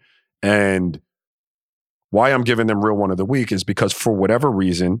done. And why I'm giving them Real One of the Week is because for whatever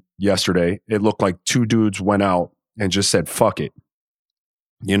reason, yesterday, it looked like two dudes went out and just said, fuck it.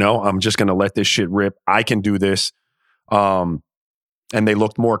 I'm just going to let this shit rip. I can do this. And they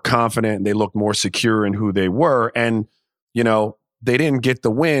looked more confident. They looked more secure in who they were. And, they didn't get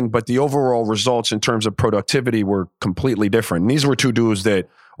the win, but the overall results in terms of productivity were completely different. And these were two dudes that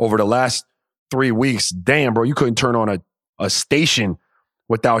over the last 3 weeks, damn, bro, you couldn't turn on a station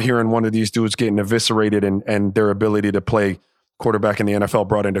without hearing one of these dudes getting eviscerated and their ability to play quarterback in the NFL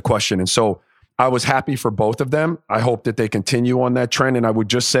brought into question. And so I was happy for both of them. I hope that they continue on that trend. And I would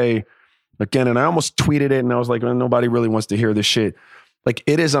just say, again, and I almost tweeted it, and I was like, well, nobody really wants to hear this shit. Like,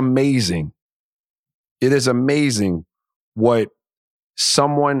 it is amazing. It is amazing what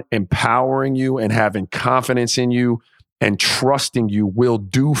someone empowering you and having confidence in you and trusting you will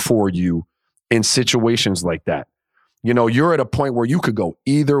do for you in situations like that. You're at a point where you could go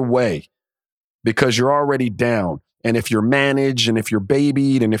either way because you're already down. And if you're managed and if you're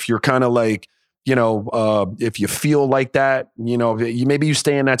babied and if you're kind of like, if you feel like that, maybe you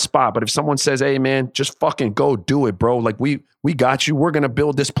stay in that spot. But if someone says, hey, man, just fucking go do it, bro. Like, we got you. We're going to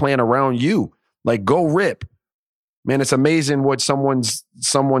build this plan around you. Like, go rip. Man, it's amazing what someone's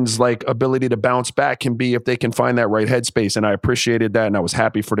like ability to bounce back can be if they can find that right headspace. And I appreciated that. And I was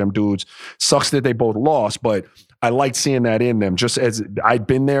happy for them dudes. Sucks that they both lost, but I liked seeing that in them. Just as I'd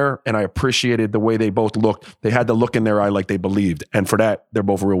been there, and I appreciated the way they both looked. They had the look in their eye like they believed. And for that, they're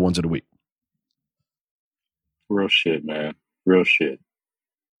both Real Ones of the Week. Real shit, man. Real shit.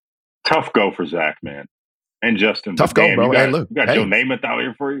 Tough go for Zach, man. And Justin. Tough go, bro. You got, look. You got Joe Namath out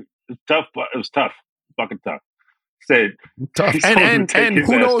here for you. It's tough, but it was tough. Fucking tough. Said tough. And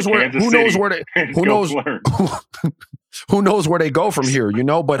who knows where they go from here, you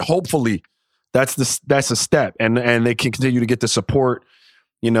know? But hopefully that's a step. And they can continue to get the support,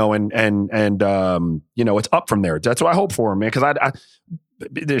 you know, and you know, it's up from there. That's what I hope for him, man. Because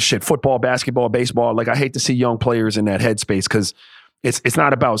there's shit, football, basketball, baseball. Like, I hate to see young players in that headspace because it's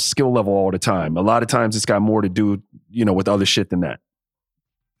not about skill level all the time. A lot of times it's got more to do, you know, with other shit than that.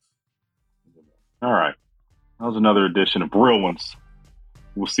 All right. That was another edition of Real Ones.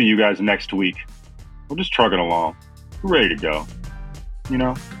 We'll see you guys next week. We're just trucking along. We're ready to go. You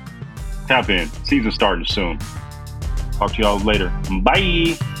know, tap in. Season starting soon. Talk to y'all later.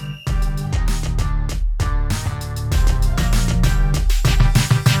 Bye.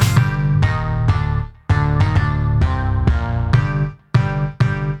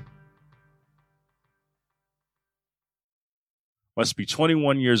 Must be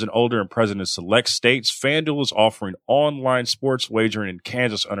 21 years and older and present in select states. FanDuel is offering online sports wagering in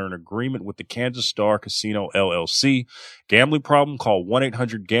Kansas under an agreement with the Kansas Star Casino LLC. Gambling problem? Call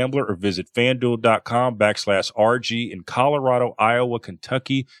 1-800-GAMBLER or visit FanDuel.com/RG in Colorado, Iowa,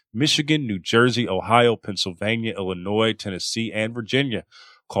 Kentucky, Michigan, New Jersey, Ohio, Pennsylvania, Illinois, Tennessee, and Virginia.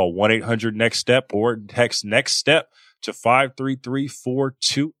 Call 1-800-NEXT-STEP or text NEXT STEP to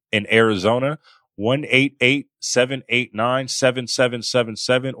 53342 in Arizona.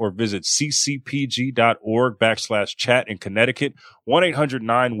 1-888-789-7777 or visit ccpg.org/chat in Connecticut,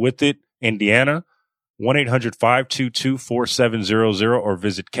 1-800-9-WITH-IT, Indiana, 1-800-522-4700 or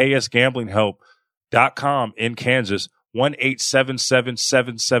visit ksgamblinghelp.com in Kansas,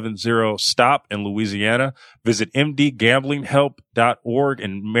 1-877-770-STOP in Louisiana. Visit mdgamblinghelp.org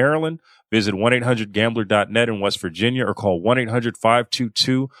in Maryland. Visit 1-800-GAMBLER.net in West Virginia or call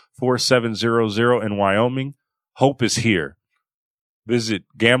 1-800-522-4700 in Wyoming. Hope is here. Visit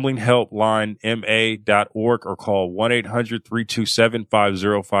gamblinghelplinema.org or call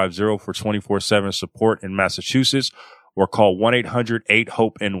 1-800-327-5050 for 24/7 support in Massachusetts or call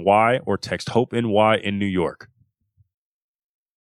 1-800-8-HOPE-NY or text HOPE-NY in New York.